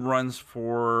normally runs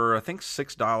for,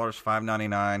 $6,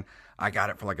 $5.99. I got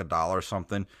it for like $1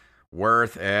 something.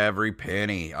 Worth every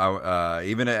penny.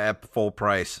 Even at full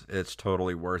price, it's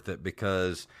totally worth it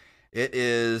because it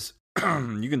is,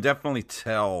 you can definitely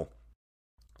tell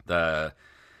the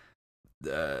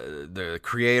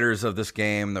creators of this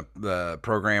game, the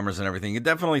programmers and everything, you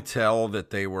definitely tell that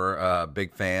they were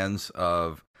big fans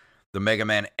of the Mega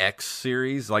Man X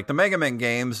series, like the Mega Man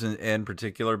games in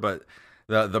particular, but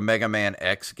the Mega Man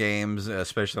X games,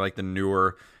 especially like the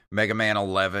newer Mega Man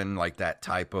 11, like that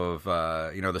type of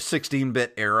the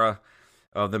 16-bit era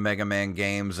of the Mega Man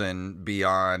games and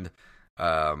beyond.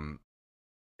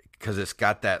 Because it's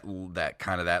got that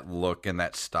kind of that look and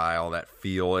that style, that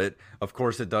feel. It, of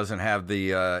course, it doesn't have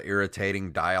the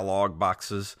irritating dialogue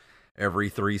boxes every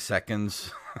 3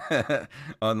 seconds,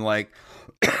 unlike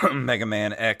Mega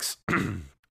Man X,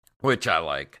 which I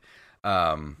like.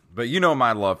 But you know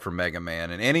my love for Mega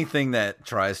Man, and anything that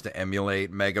tries to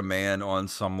emulate Mega Man on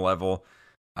some level,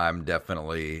 I'm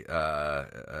definitely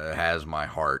has my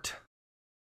heart.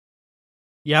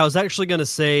 Yeah, I was actually going to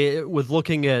say, with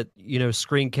looking at,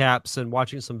 screen caps and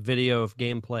watching some video of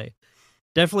gameplay,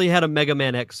 definitely had a Mega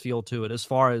Man X feel to it, as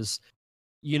far as,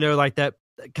 like that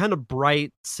kind of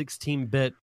bright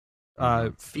 16-bit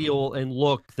feel and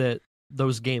look that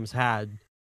those games had.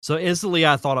 So instantly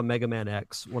I thought of Mega Man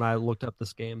X when I looked up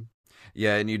this game.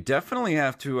 Yeah, and you definitely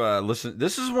have to listen.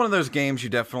 This is one of those games you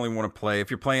definitely want to play.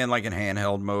 If you're playing like in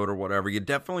handheld mode or whatever, you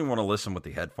definitely want to listen with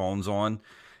the headphones on.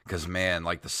 Because, man,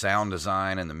 like the sound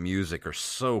design and the music are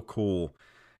so cool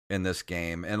in this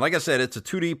game. And like I said, it's a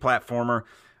 2D platformer.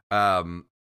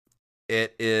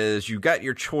 It is, you got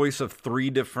your choice of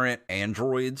 3 different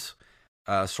androids,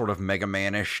 sort of Mega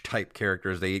Man-ish type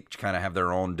characters. They each kind of have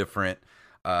their own different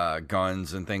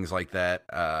guns and things like that.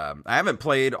 I haven't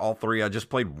played all 3. I just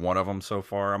played one of them so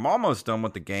far. I'm almost done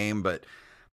with the game, but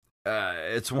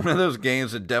it's one of those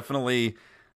games that definitely,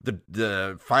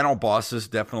 the final bosses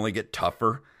definitely get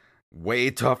tougher.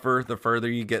 Way tougher the further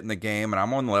you get in the game, and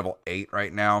I'm on level 8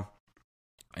 right now,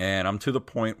 and I'm to the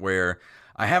point where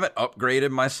I haven't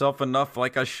upgraded myself enough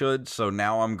like I should, so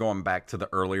now I'm going back to the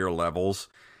earlier levels,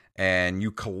 and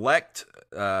you collect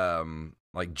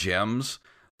like gems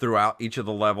throughout each of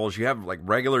the levels. You have like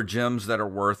regular gems that are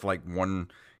worth like 1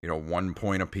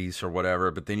 point a piece or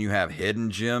whatever, but then you have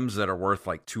hidden gems that are worth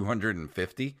like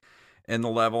 250 in the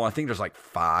level. I think there's like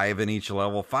 5 in each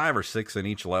level, 5 or 6 in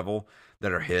each level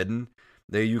that are hidden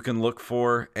that you can look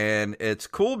for. And it's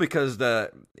cool because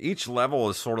each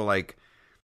level is sort of like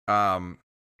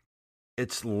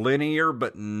it's linear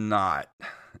but not.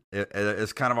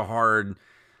 It's kind of a hard,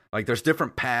 like there's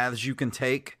different paths you can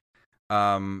take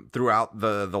throughout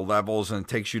the levels, and it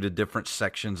takes you to different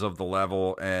sections of the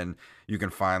level, and you can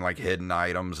find like hidden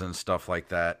items and stuff like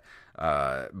that.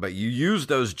 But you use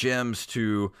those gems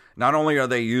to, not only are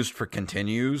they used for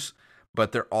continues,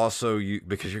 but they're also,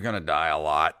 because you're going to die a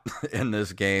lot in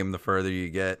this game the further you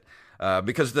get.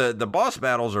 Because the boss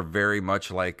battles are very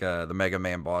much like the Mega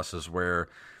Man bosses, where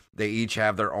they each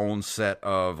have their own set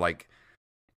of, like,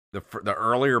 the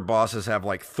earlier bosses have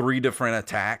like 3 different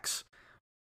attacks.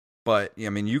 But, I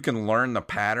mean, you can learn the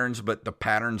patterns, but the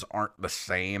patterns aren't the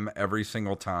same every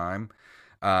single time.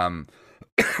 The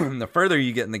further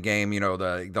you get in the game,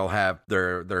 they'll have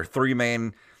their 3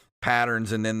 main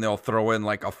patterns, and then they'll throw in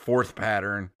like a 4th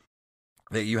pattern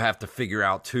that you have to figure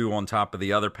out too on top of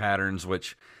the other patterns,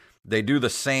 which they do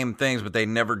the same things, but they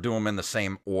never do them in the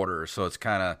same order. So it's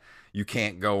kind of, you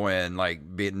can't go in like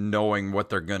knowing what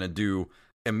they're going to do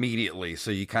immediately.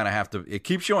 So you kind of have to, it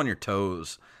keeps you on your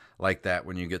toes like that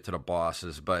when you get to the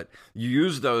bosses. But you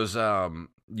use those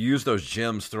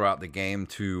gems throughout the game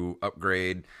to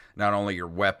upgrade not only your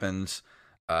weapons,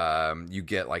 you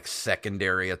get like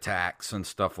secondary attacks and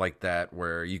stuff like that,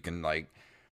 where you can like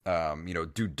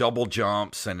do double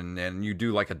jumps, and then you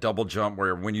do like a double jump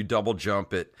where when you double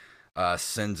jump, it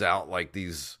sends out like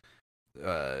these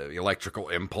electrical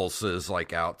impulses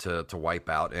like out to wipe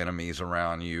out enemies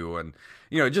around you, and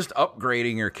just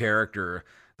upgrading your character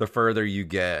the further you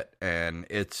get. And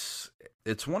it's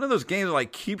one of those games that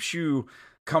like keeps you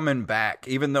coming back,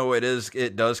 even though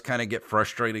it does kind of get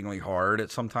frustratingly hard.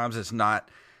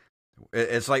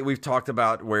 It's like we've talked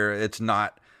about, where it's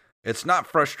not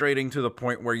frustrating to the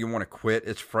point where you want to quit.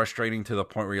 It's frustrating to the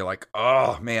point where you're like,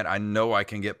 oh man, I know I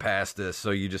can get past this. So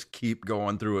you just keep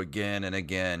going through again and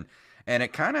again. And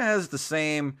it kind of has the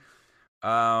same,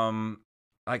 it's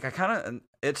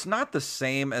not the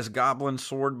same as Goblin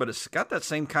Sword, but it's got that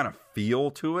same kind of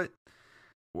feel to it,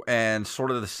 and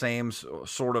sort of the same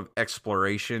sort of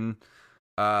exploration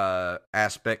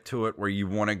aspect to it, where you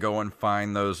want to go and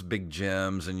find those big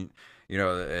gems, and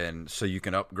and so you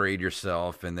can upgrade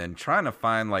yourself, and then trying to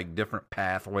find like different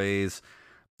pathways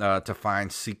to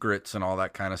find secrets and all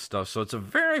that kind of stuff. So it's a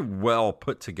very well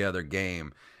put together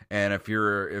game. And if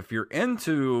you're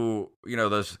into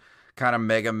those kind of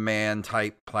Mega Man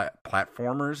type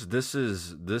platformers, this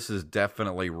is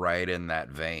definitely right in that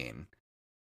vein.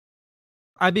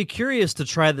 I'd be curious to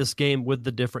try this game with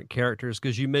the different characters,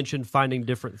 because you mentioned finding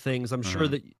different things. I'm sure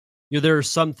that there are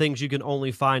some things you can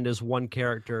only find as one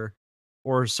character,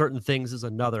 or certain things is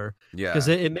another. Because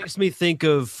Yeah. it makes me think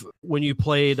of when you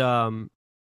played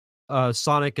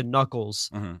Sonic and Knuckles,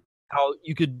 Hmm. how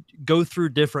you could go through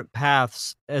different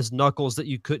paths as Knuckles that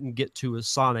you couldn't get to as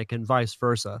Sonic, and vice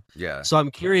versa. Yeah. So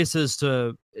I'm curious as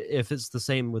to if it's the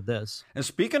same with this. And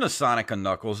speaking of Sonic and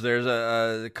Knuckles, there's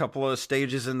a couple of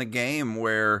stages in the game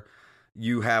where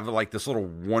you have like this little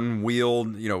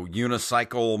one-wheeled,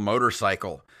 unicycle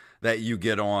motorcycle that you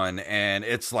get on, and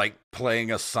it's like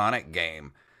playing a Sonic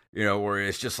game. Where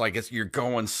it's just like you're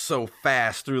going so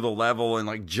fast through the level and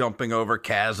like jumping over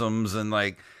chasms and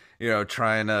like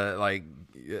trying to like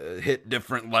hit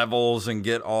different levels and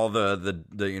get all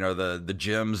the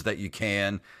gems that you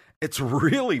can. It's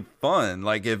really fun.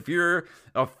 Like if you're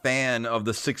a fan of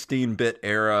the 16-bit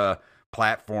era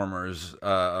platformers,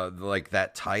 like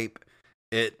that type,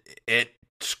 it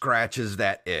scratches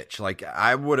that itch. Like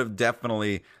I would have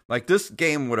definitely like this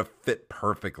game would have fit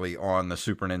perfectly on the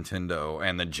Super Nintendo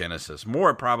and the Genesis.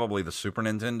 More probably the Super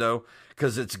Nintendo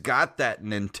because it's got that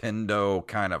Nintendo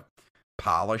kind of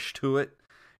polish to it.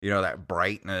 That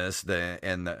brightness,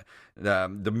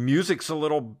 the music's a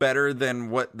little better than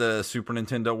what the Super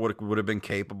Nintendo would have been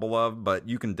capable of, but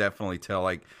you can definitely tell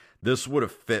like this would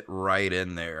have fit right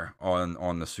in there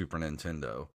on the Super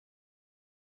Nintendo.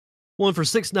 Well, and for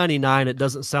 $6.99, it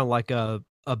doesn't sound like a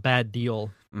bad deal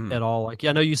at all. Like,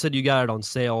 yeah, I know you said you got it on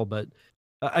sale, but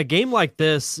a game like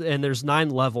this, and there's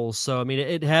 9 levels, so I mean,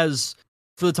 it has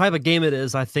for the type of game it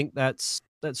is. I think that's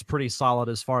pretty solid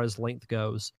as far as length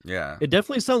goes. Yeah, it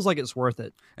definitely sounds like it's worth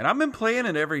it. And I've been playing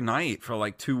it every night for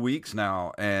like 2 weeks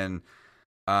now, and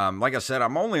like I said,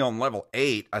 I'm only on level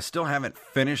 8. I still haven't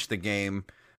finished the game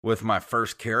with my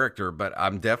first character, but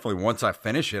I'm definitely, once I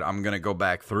finish it, I'm going to go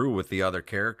back through with the other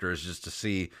characters just to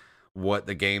see what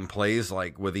the game plays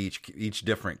like with each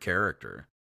different character.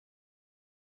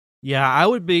 Yeah, I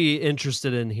would be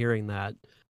interested in hearing that.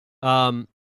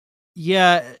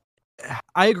 Yeah,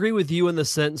 I agree with you in the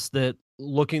sense that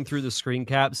looking through the screen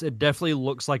caps, it definitely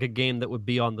looks like a game that would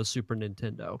be on the Super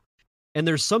Nintendo. And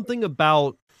there's something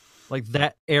about like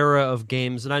that era of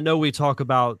games, and I know we talk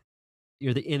about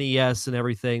the NES and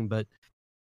everything, but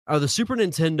the Super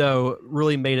Nintendo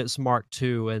really made its mark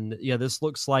too. And yeah, this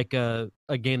looks like a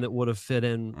game that would have fit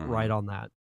in right on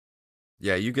that.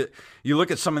 Yeah, you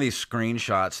look at some of these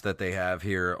screenshots that they have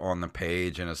here on the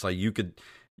page, and it's like you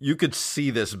could see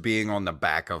this being on the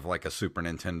back of like a Super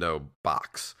Nintendo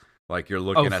box. Like you're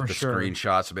looking at the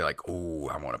screenshots and be like, "Oh,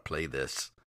 I want to play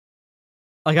this."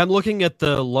 Like I'm looking at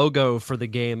the logo for the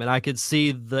game, and I could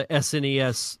see the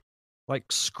SNES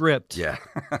like script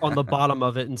on the bottom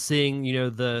of it, and seeing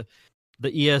the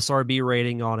ESRB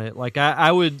rating on it. Like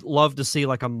I would love to see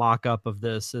like a mock-up of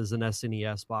this as an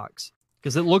SNES box,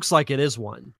 because it looks like it is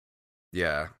one.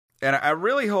 Yeah. And I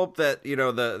really hope that,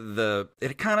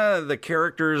 the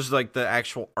characters, like the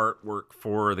actual artwork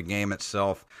for the game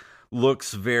itself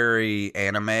looks very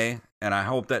anime, and I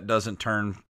hope that doesn't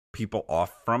turn people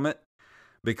off from it,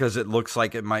 because it looks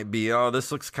like it might be,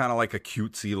 this looks kind of like a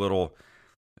cutesy little,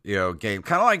 game.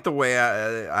 Kind of like the way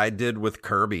I did with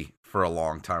Kirby for a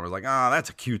long time. I was like,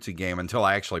 that's a cutesy game, until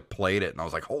I actually played it, and I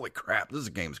was like, holy crap, this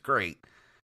game's great.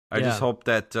 I just hope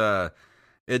that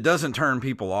it doesn't turn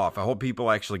people off. I hope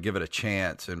people actually give it a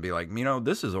chance and be like,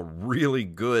 this is a really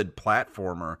good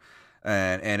platformer,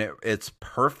 and it's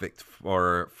perfect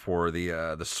for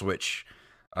the Switch,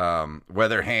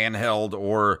 whether handheld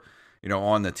or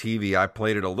on the TV. I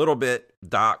played it a little bit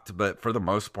docked, but for the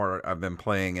most part, I've been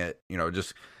playing it,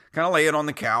 just kind of lay it on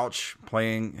the couch,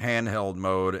 playing handheld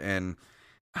mode, and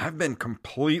I've been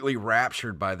completely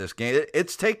raptured by this game.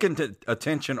 It's taken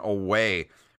attention away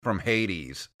from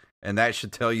Hades, and that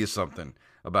should tell you something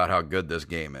about how good this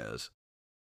game is.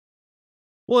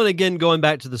 Well, and again, going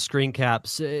back to the screen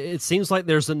caps, it seems like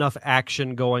there's enough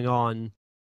action going on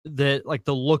that like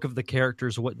the look of the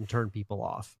characters wouldn't turn people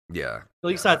off. Yeah. At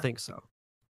least I think so.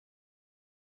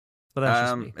 But that's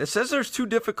just me. It says there's 2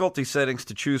 difficulty settings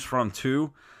to choose from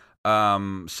too.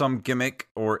 Some gimmick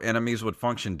or enemies would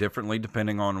function differently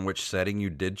depending on which setting you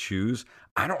did choose.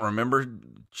 I don't remember.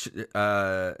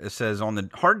 It says on the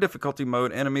hard difficulty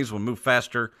mode, enemies will move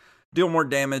faster, deal more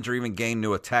damage, or even gain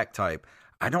new attack type.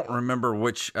 I don't remember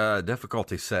which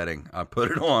difficulty setting I put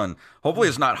it on. Hopefully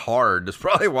it's not hard. That's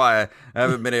probably why I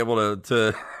haven't been able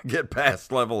to get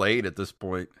past level 8 at this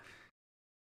point.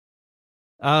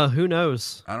 Who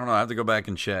knows? I don't know. I have to go back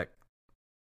and check.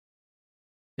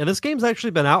 Yeah, this game's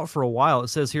actually been out for a while. It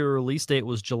says here release date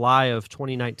was July of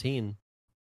 2019.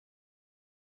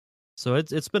 So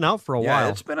it's been out for a while. Yeah,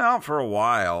 it's been out for a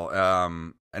while.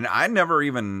 And I never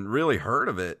even really heard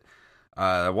of it.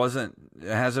 It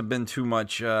hasn't been too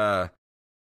much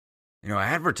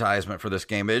advertisement for this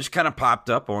game. It just kind of popped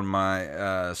up on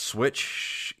my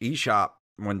Switch eShop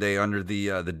one day under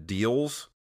the deals,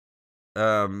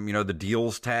 the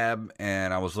deals tab,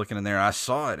 and I was looking in there. And I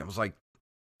saw it. It was like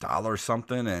 $1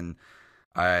 something, and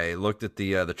I looked at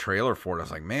the trailer for it. I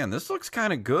was like, man, this looks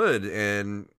kind of good,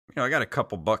 and I got a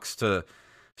couple bucks to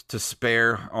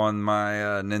spare on my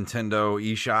Nintendo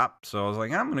eShop, so I was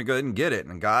like, I'm gonna go ahead and get it,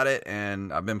 and got it,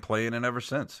 and I've been playing it ever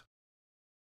since.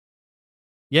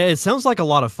 Yeah, it sounds like a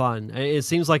lot of fun. It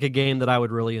seems like a game that I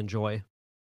would really enjoy.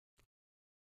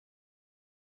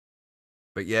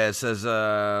 But yeah, it says,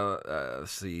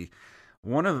 let's see,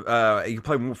 you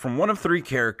play from one of 3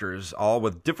 characters, all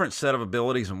with different set of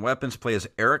abilities and weapons. Play as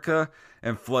Erica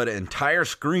and flood an entire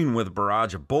screen with a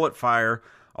barrage of bullet fire.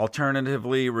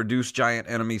 Alternatively, reduce giant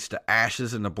enemies to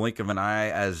ashes in the blink of an eye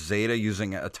as Zeta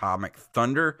using atomic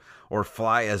thunder, or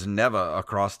fly as Neva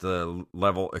across the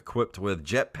level equipped with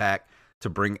jetpack to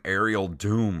bring aerial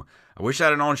doom. I wish I'd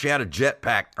have known she had a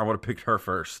jetpack. I would have picked her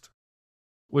first.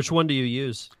 Which one do you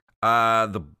use?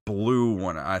 The blue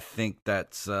one. I think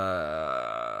that's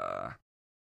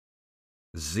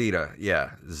Zeta.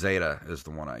 Yeah, Zeta is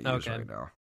the one I use right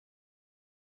now.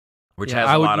 Which has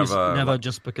a lot of Neva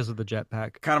just because of the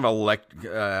jetpack. Kind of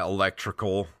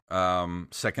electrical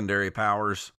secondary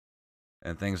powers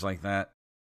and things like that.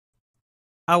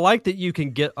 I like that you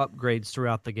can get upgrades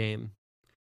throughout the game.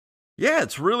 Yeah,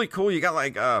 it's really cool. You got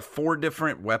like 4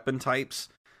 different weapon types,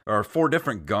 or 4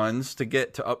 different guns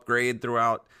to upgrade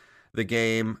throughout the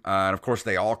game. And of course,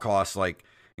 they all cost like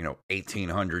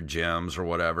 1,800 gems or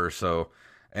whatever. So,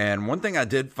 and one thing I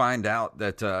did find out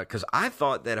that because I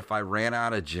thought that if I ran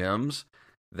out of gems,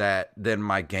 that then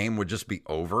my game would just be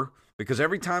over, because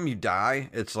every time you die,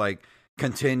 it's like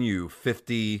continue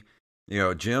 50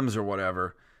 gems or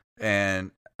whatever.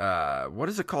 And what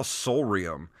is it called?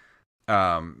 Soulrium.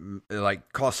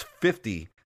 Like costs 50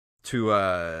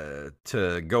 to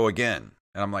go again.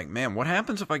 And I'm like, man, what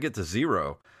happens if I get to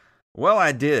 0? Well,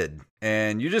 I did.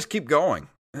 And you just keep going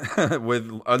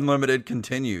with unlimited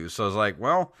continues. So I was like,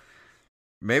 well,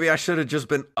 maybe I should have just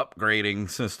been upgrading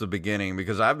since the beginning,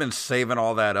 because I've been saving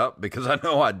all that up because I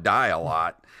know I die a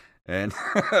lot. And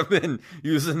I've been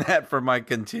using that for my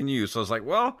continue. So I was like,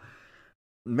 well,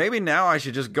 maybe now I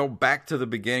should just go back to the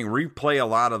beginning, replay a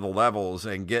lot of the levels,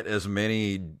 and get as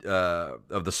many of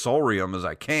the Soulrium as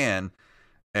I can,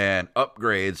 and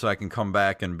upgrade so I can come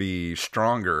back and be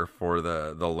stronger for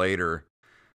the later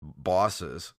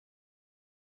bosses.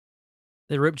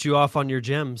 They ripped you off on your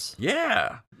gems.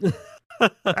 Yeah.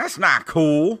 That's not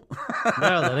cool.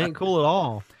 No, that ain't cool at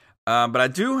all. But I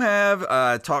do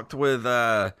have talked with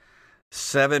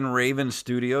 7 Raven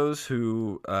Studios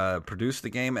who produced the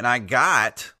game, and I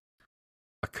got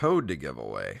a code to give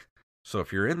away. So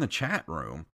if you're in the chat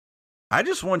room, I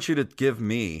just want you to give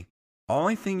me,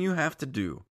 only thing you have to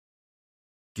do,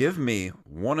 give me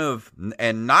one of,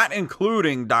 and not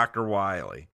including Dr.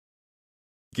 Wily,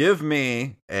 give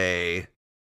me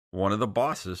one of the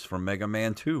bosses from Mega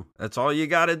Man 2. That's all you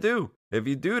got to do. If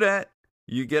you do that,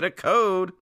 you get a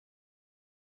code.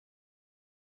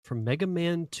 From Mega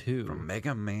Man 2. From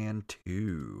Mega Man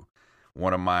 2.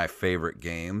 One of my favorite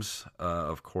games,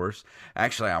 of course.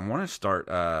 Actually, I want to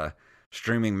start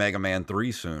streaming Mega Man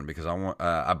 3 soon, because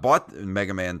I bought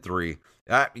Mega Man 3.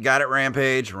 You got it,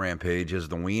 Rampage. Rampage is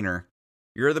the wiener.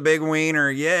 You're the big wiener.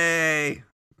 Yay!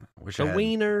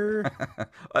 Wiener.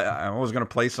 I was gonna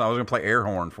play air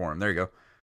horn for him. There you go.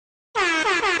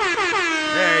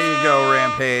 There you go,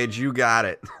 Rampage. You got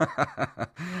it.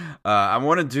 I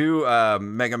want to do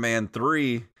Mega Man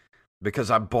 3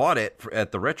 because I bought it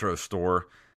at the Retro Store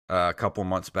a couple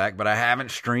months back, but I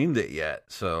haven't streamed it yet.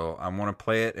 So I want to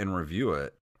play it and review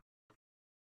it.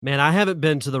 Man, I haven't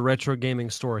been to the Retro Gaming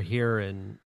Store here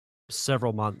in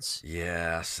several months.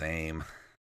 Yeah, same.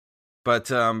 But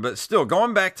still,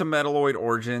 going back to Metaloid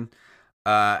Origin,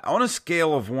 on a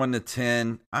scale of 1 to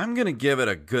 10, I'm going to give it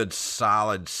a good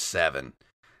solid 7.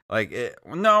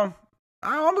 No,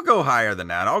 I'm going to go higher than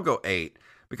that. I'll go 8.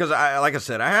 Because, like I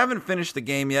said, I haven't finished the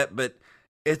game yet, but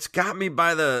it's got me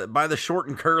by the short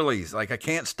and curlies. Like, I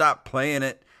can't stop playing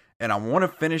it, and I want to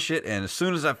finish it, and as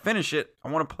soon as I finish it,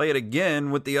 I want to play it again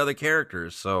with the other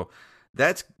characters. So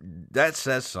that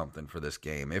says something for this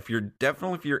game. If you're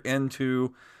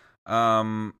into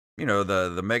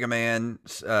the Mega Man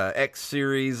X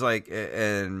series,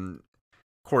 and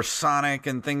of course Sonic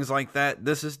and things like that,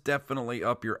 this is definitely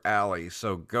up your alley.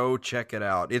 So go check it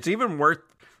out. It's even worth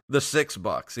the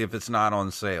 $6 if it's not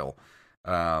on sale.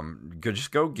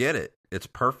 Just go get it. It's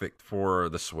perfect for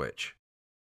the Switch.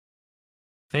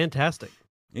 Fantastic.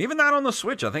 Even not on the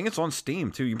Switch, I think it's on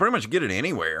Steam too. You pretty much get it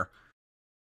anywhere.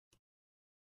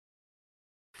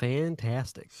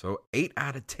 Fantastic. So 8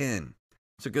 out of 10.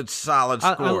 It's a good solid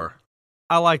I- score.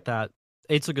 I like that.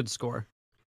 8's a good score.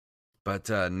 But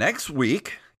next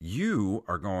week, you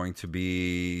are going to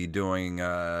be doing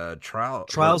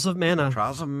Trials of Mana.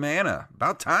 Trials of Mana.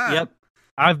 About time. Yep.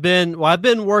 I've been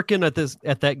working at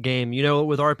that game. You know,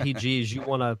 with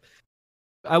RPGs,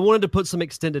 I wanted to put some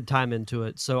extended time into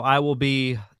it, so I will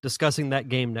be discussing that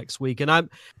game next week. And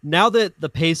now that the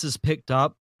pace is picked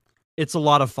up, it's a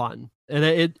lot of fun, and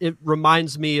it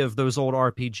reminds me of those old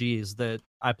RPGs that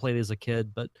I played as a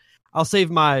kid. But I'll save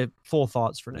my full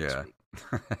thoughts for next week.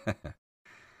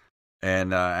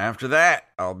 And after that,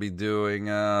 I'll be doing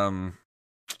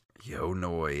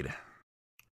Yonoid.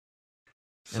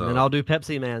 And then I'll do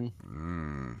Pepsi Man.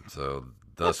 So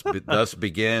thus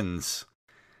begins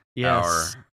Yes. our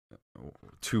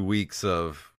 2 weeks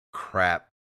of crap.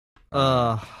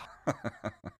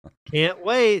 Can't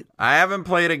wait. I haven't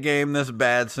played a game this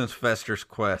bad since Fester's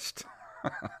Quest.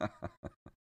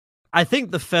 I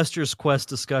think the Fester's Quest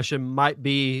discussion might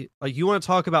be, like, you want to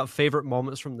talk about favorite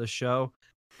moments from the show?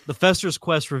 The Fester's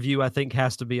Quest review, I think,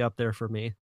 has to be up there for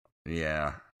me.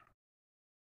 Yeah.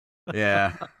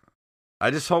 Yeah.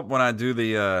 I just hope when I do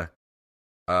the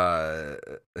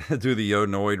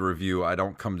Yonoid review, I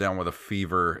don't come down with a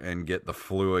fever and get the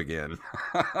flu again.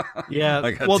 Yeah.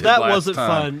 Like well, that wasn't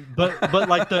time. fun, but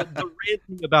like the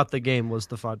ranting about the game was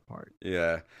the fun part.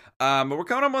 Yeah. But we're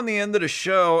coming up on the end of the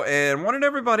show, and wanted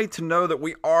everybody to know that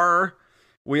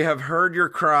we have heard your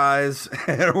cries,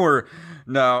 and we're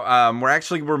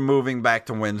moving back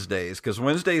to Wednesdays, because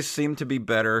Wednesdays seem to be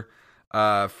better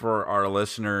for our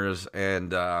listeners, and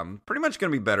pretty much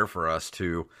going to be better for us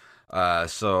too.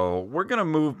 So we're going to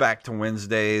move back to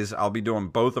Wednesdays. I'll be doing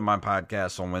both of my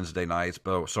podcasts on Wednesday nights,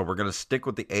 so we're going to stick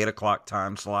with the 8 o'clock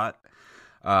time slot.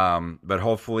 But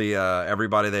hopefully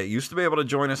everybody that used to be able to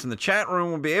join us in the chat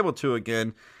room will be able to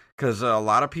again, because a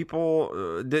lot of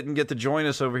people didn't get to join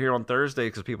us over here on Thursday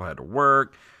because people had to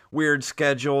work, weird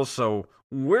schedules. So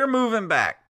we're moving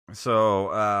back. So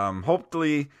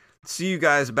hopefully see you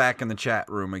guys back in the chat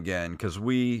room again, because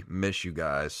we miss you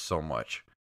guys so much.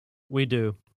 We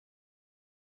do.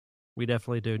 We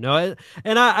definitely do. No,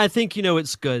 and I think,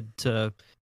 it's good to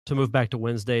move back to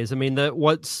Wednesdays. I mean,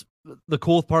 what's the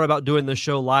cool part about doing the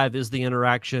show live is the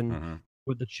interaction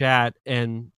with the chat.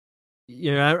 And,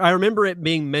 I remember it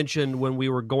being mentioned when we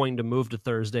were going to move to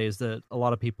Thursdays that a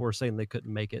lot of people were saying they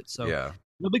couldn't make it. So yeah,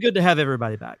 it'll be good to have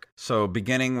everybody back. So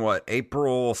beginning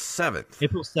April 7th?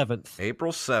 April 7th.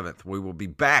 April 7th. We will be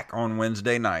back on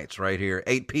Wednesday nights right here,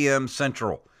 8 p.m.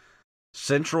 Central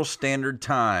Standard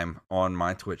Time on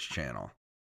my Twitch channel.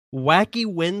 Wacky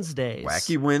Wednesdays.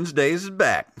 Wacky Wednesdays is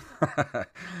back.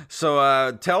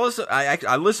 So tell us,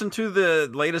 I listened to the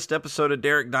latest episode of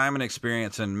Derek Diamond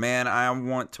Experience, and man, I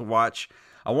want to watch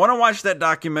that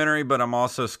documentary, but I'm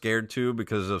also scared too,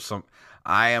 because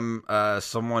I am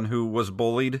someone who was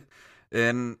bullied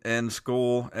in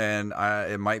school, and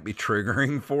it might be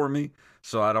triggering for me,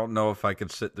 so I don't know if I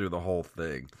could sit through the whole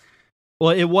thing.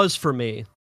 Well, it was for me.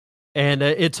 And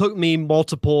it took me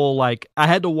multiple, I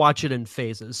had to watch it in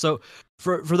phases. So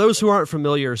for those who aren't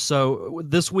familiar, so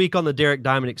this week on the Derek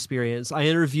Diamond Experience, I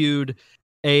interviewed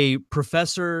a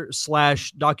professor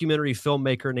 / documentary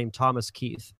filmmaker named Thomas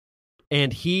Keith.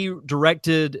 And he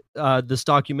directed this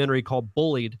documentary called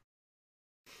Bullied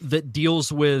that deals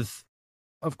with,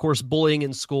 of course, bullying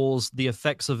in schools, the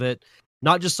effects of it,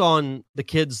 not just on the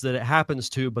kids that it happens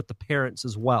to, but the parents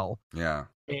as well. Yeah.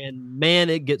 And man,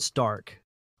 it gets dark.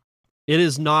 It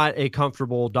is not a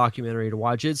comfortable documentary to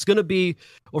watch. It's going to be,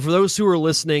 well, for those who are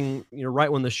listening,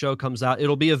 right when the show comes out,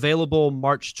 it'll be available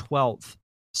March 12th.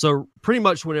 So pretty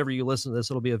much whenever you listen to this,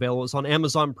 it'll be available. It's on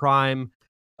Amazon Prime,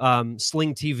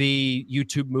 Sling TV,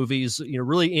 YouTube Movies,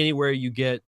 really anywhere you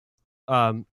get,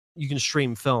 you can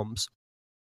stream films.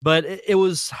 But it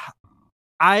was,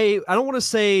 I don't want to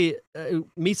say,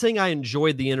 me saying I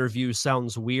enjoyed the interview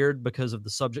sounds weird because of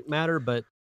the subject matter, but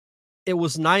it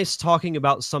was nice talking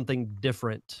about something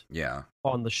different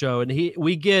on the show. And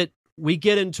we get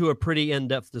into a pretty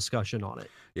in-depth discussion on it.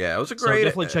 Yeah, it was a so great,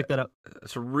 definitely check that out.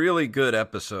 It's a really good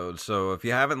episode. So if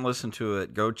you haven't listened to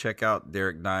it, go check out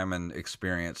Derek Diamond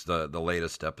Experience, the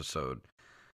latest episode.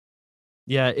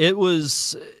 Yeah, it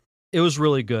was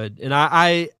really good. And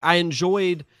I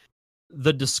enjoyed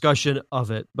the discussion of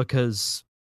it because,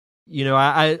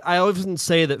 I often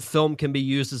say that film can be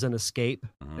used as an escape.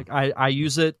 Mm-hmm. I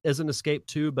use it as an escape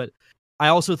too, but I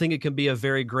also think it can be a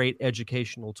very great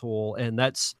educational tool. And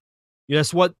that's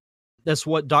what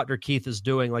Dr. Keith is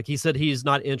doing. Like he said, he's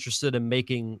not interested in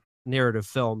making narrative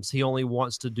films. He only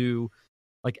wants to do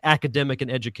academic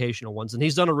and educational ones. And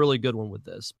he's done a really good one with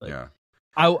this. But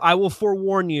I will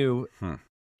forewarn you, Hmm.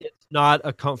 it's not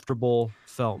a comfortable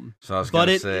film. So I was going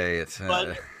to say, it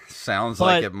sounds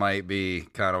like it might be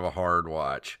kind of a hard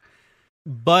watch.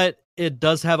 But it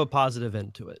does have a positive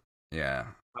end to it. Yeah.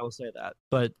 I will say that.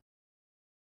 But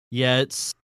yeah,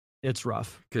 it's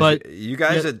rough. But you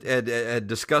guys had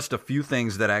discussed a few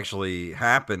things that actually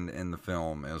happened in the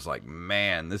film. It was like,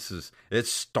 man, it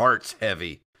starts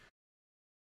heavy.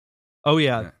 Oh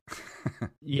yeah.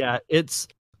 Yeah, it's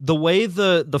the way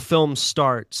the film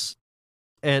starts,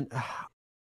 and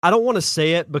I don't want to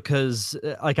say it because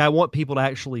like I want people to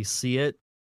actually see it.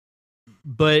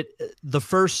 But the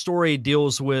first story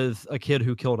deals with a kid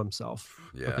who killed himself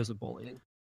because of bullying.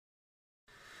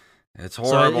 It's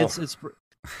horrible. So it's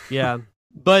yeah,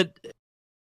 but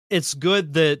it's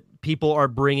good that people are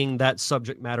bringing that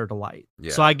subject matter to light.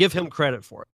 Yeah. So I give him credit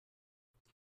for it.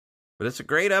 But it's a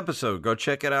great episode. Go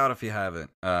check it out if you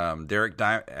haven't. Derek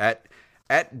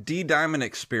at D Diamond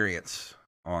Experience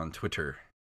on Twitter.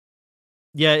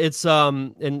 Yeah, it's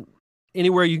and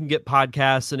anywhere you can get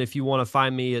podcasts, and if you want to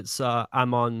find me, it's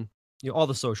I'm on all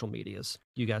the social medias.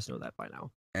 You guys know that by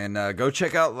now. And go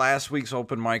check out last week's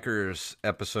Open Micers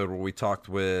episode where we talked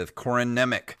with Corin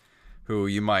Nemec, who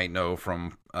you might know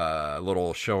from a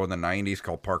little show in the 90s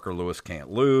called Parker Lewis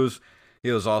Can't Lose.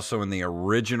 He was also in the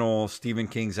original Stephen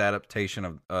King's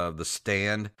adaptation of The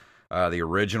Stand, the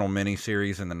original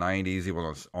miniseries in the 90s. He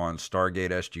was on Stargate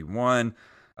SG-1,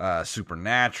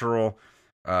 Supernatural,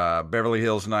 Beverly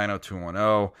Hills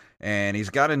 90210, and he's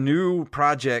got a new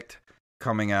project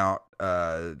coming out.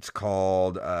 It's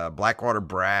called Blackwater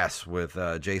Brass with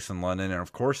Jason London and,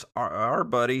 of course, our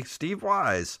buddy Steve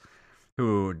Wise,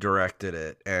 who directed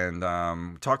it, and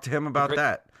talked to him about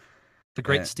that. The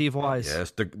great Steve Wise.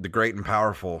 Yes, the great and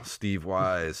powerful Steve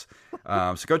Wise.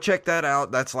 So go check that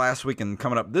out. That's last week. And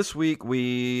coming up this week,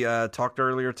 we talked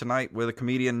earlier tonight with a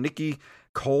comedian, Nikki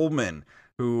Coleman,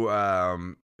 who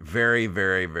very,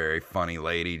 very, very funny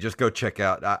lady. Just go check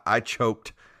out. I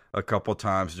choked a couple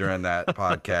times during that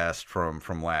podcast from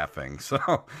laughing.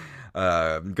 So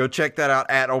go check that out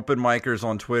at Open Micers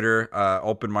on Twitter,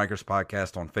 Open Micers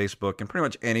Podcast on Facebook, and pretty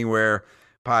much anywhere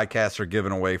podcasts are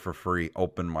given away for free.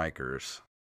 Open Micers.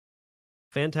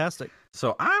 Fantastic.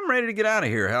 So I'm ready to get out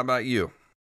of here. How about you?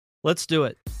 Let's do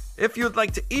it. If you'd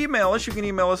like to email us, you can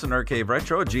email us at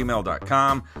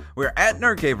nerdcaveretro@gmail.com. We're at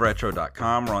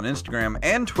nerdcaveretro.com. We're on Instagram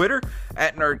and Twitter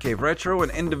at nerdcaveretro,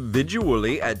 and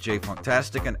individually at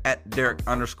jfunktastic and at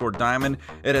Derek_Diamond.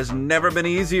 It has never been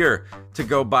easier to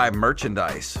go buy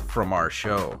merchandise from our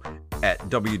show at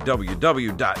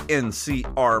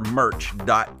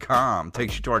www.ncrmerch.com.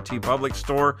 Takes you to our TeePublic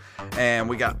store, and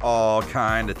we got all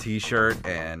kind of t-shirt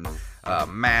and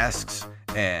masks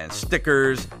and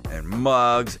stickers and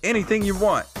mugs, anything you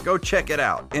want. Go check it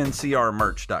out,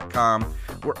 ncrmerch.com.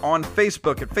 We're on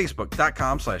Facebook at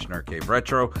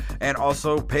facebook.com/nerdcaveretro, and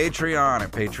also Patreon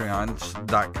at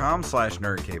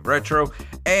patreon.com/nerdcaveretro.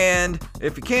 And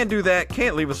if you can't do that,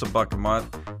 can't leave us $1 a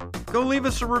month, go leave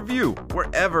us a review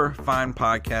wherever fine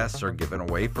podcasts are given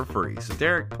away for free. So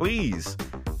Derek, please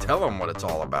tell them what it's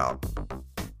all about.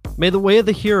 May the way of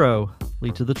the hero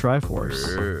lead to the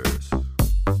Triforce. Yes.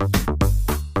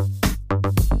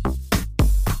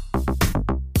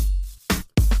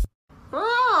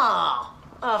 Oh,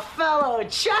 a fellow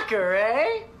chucker,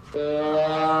 eh?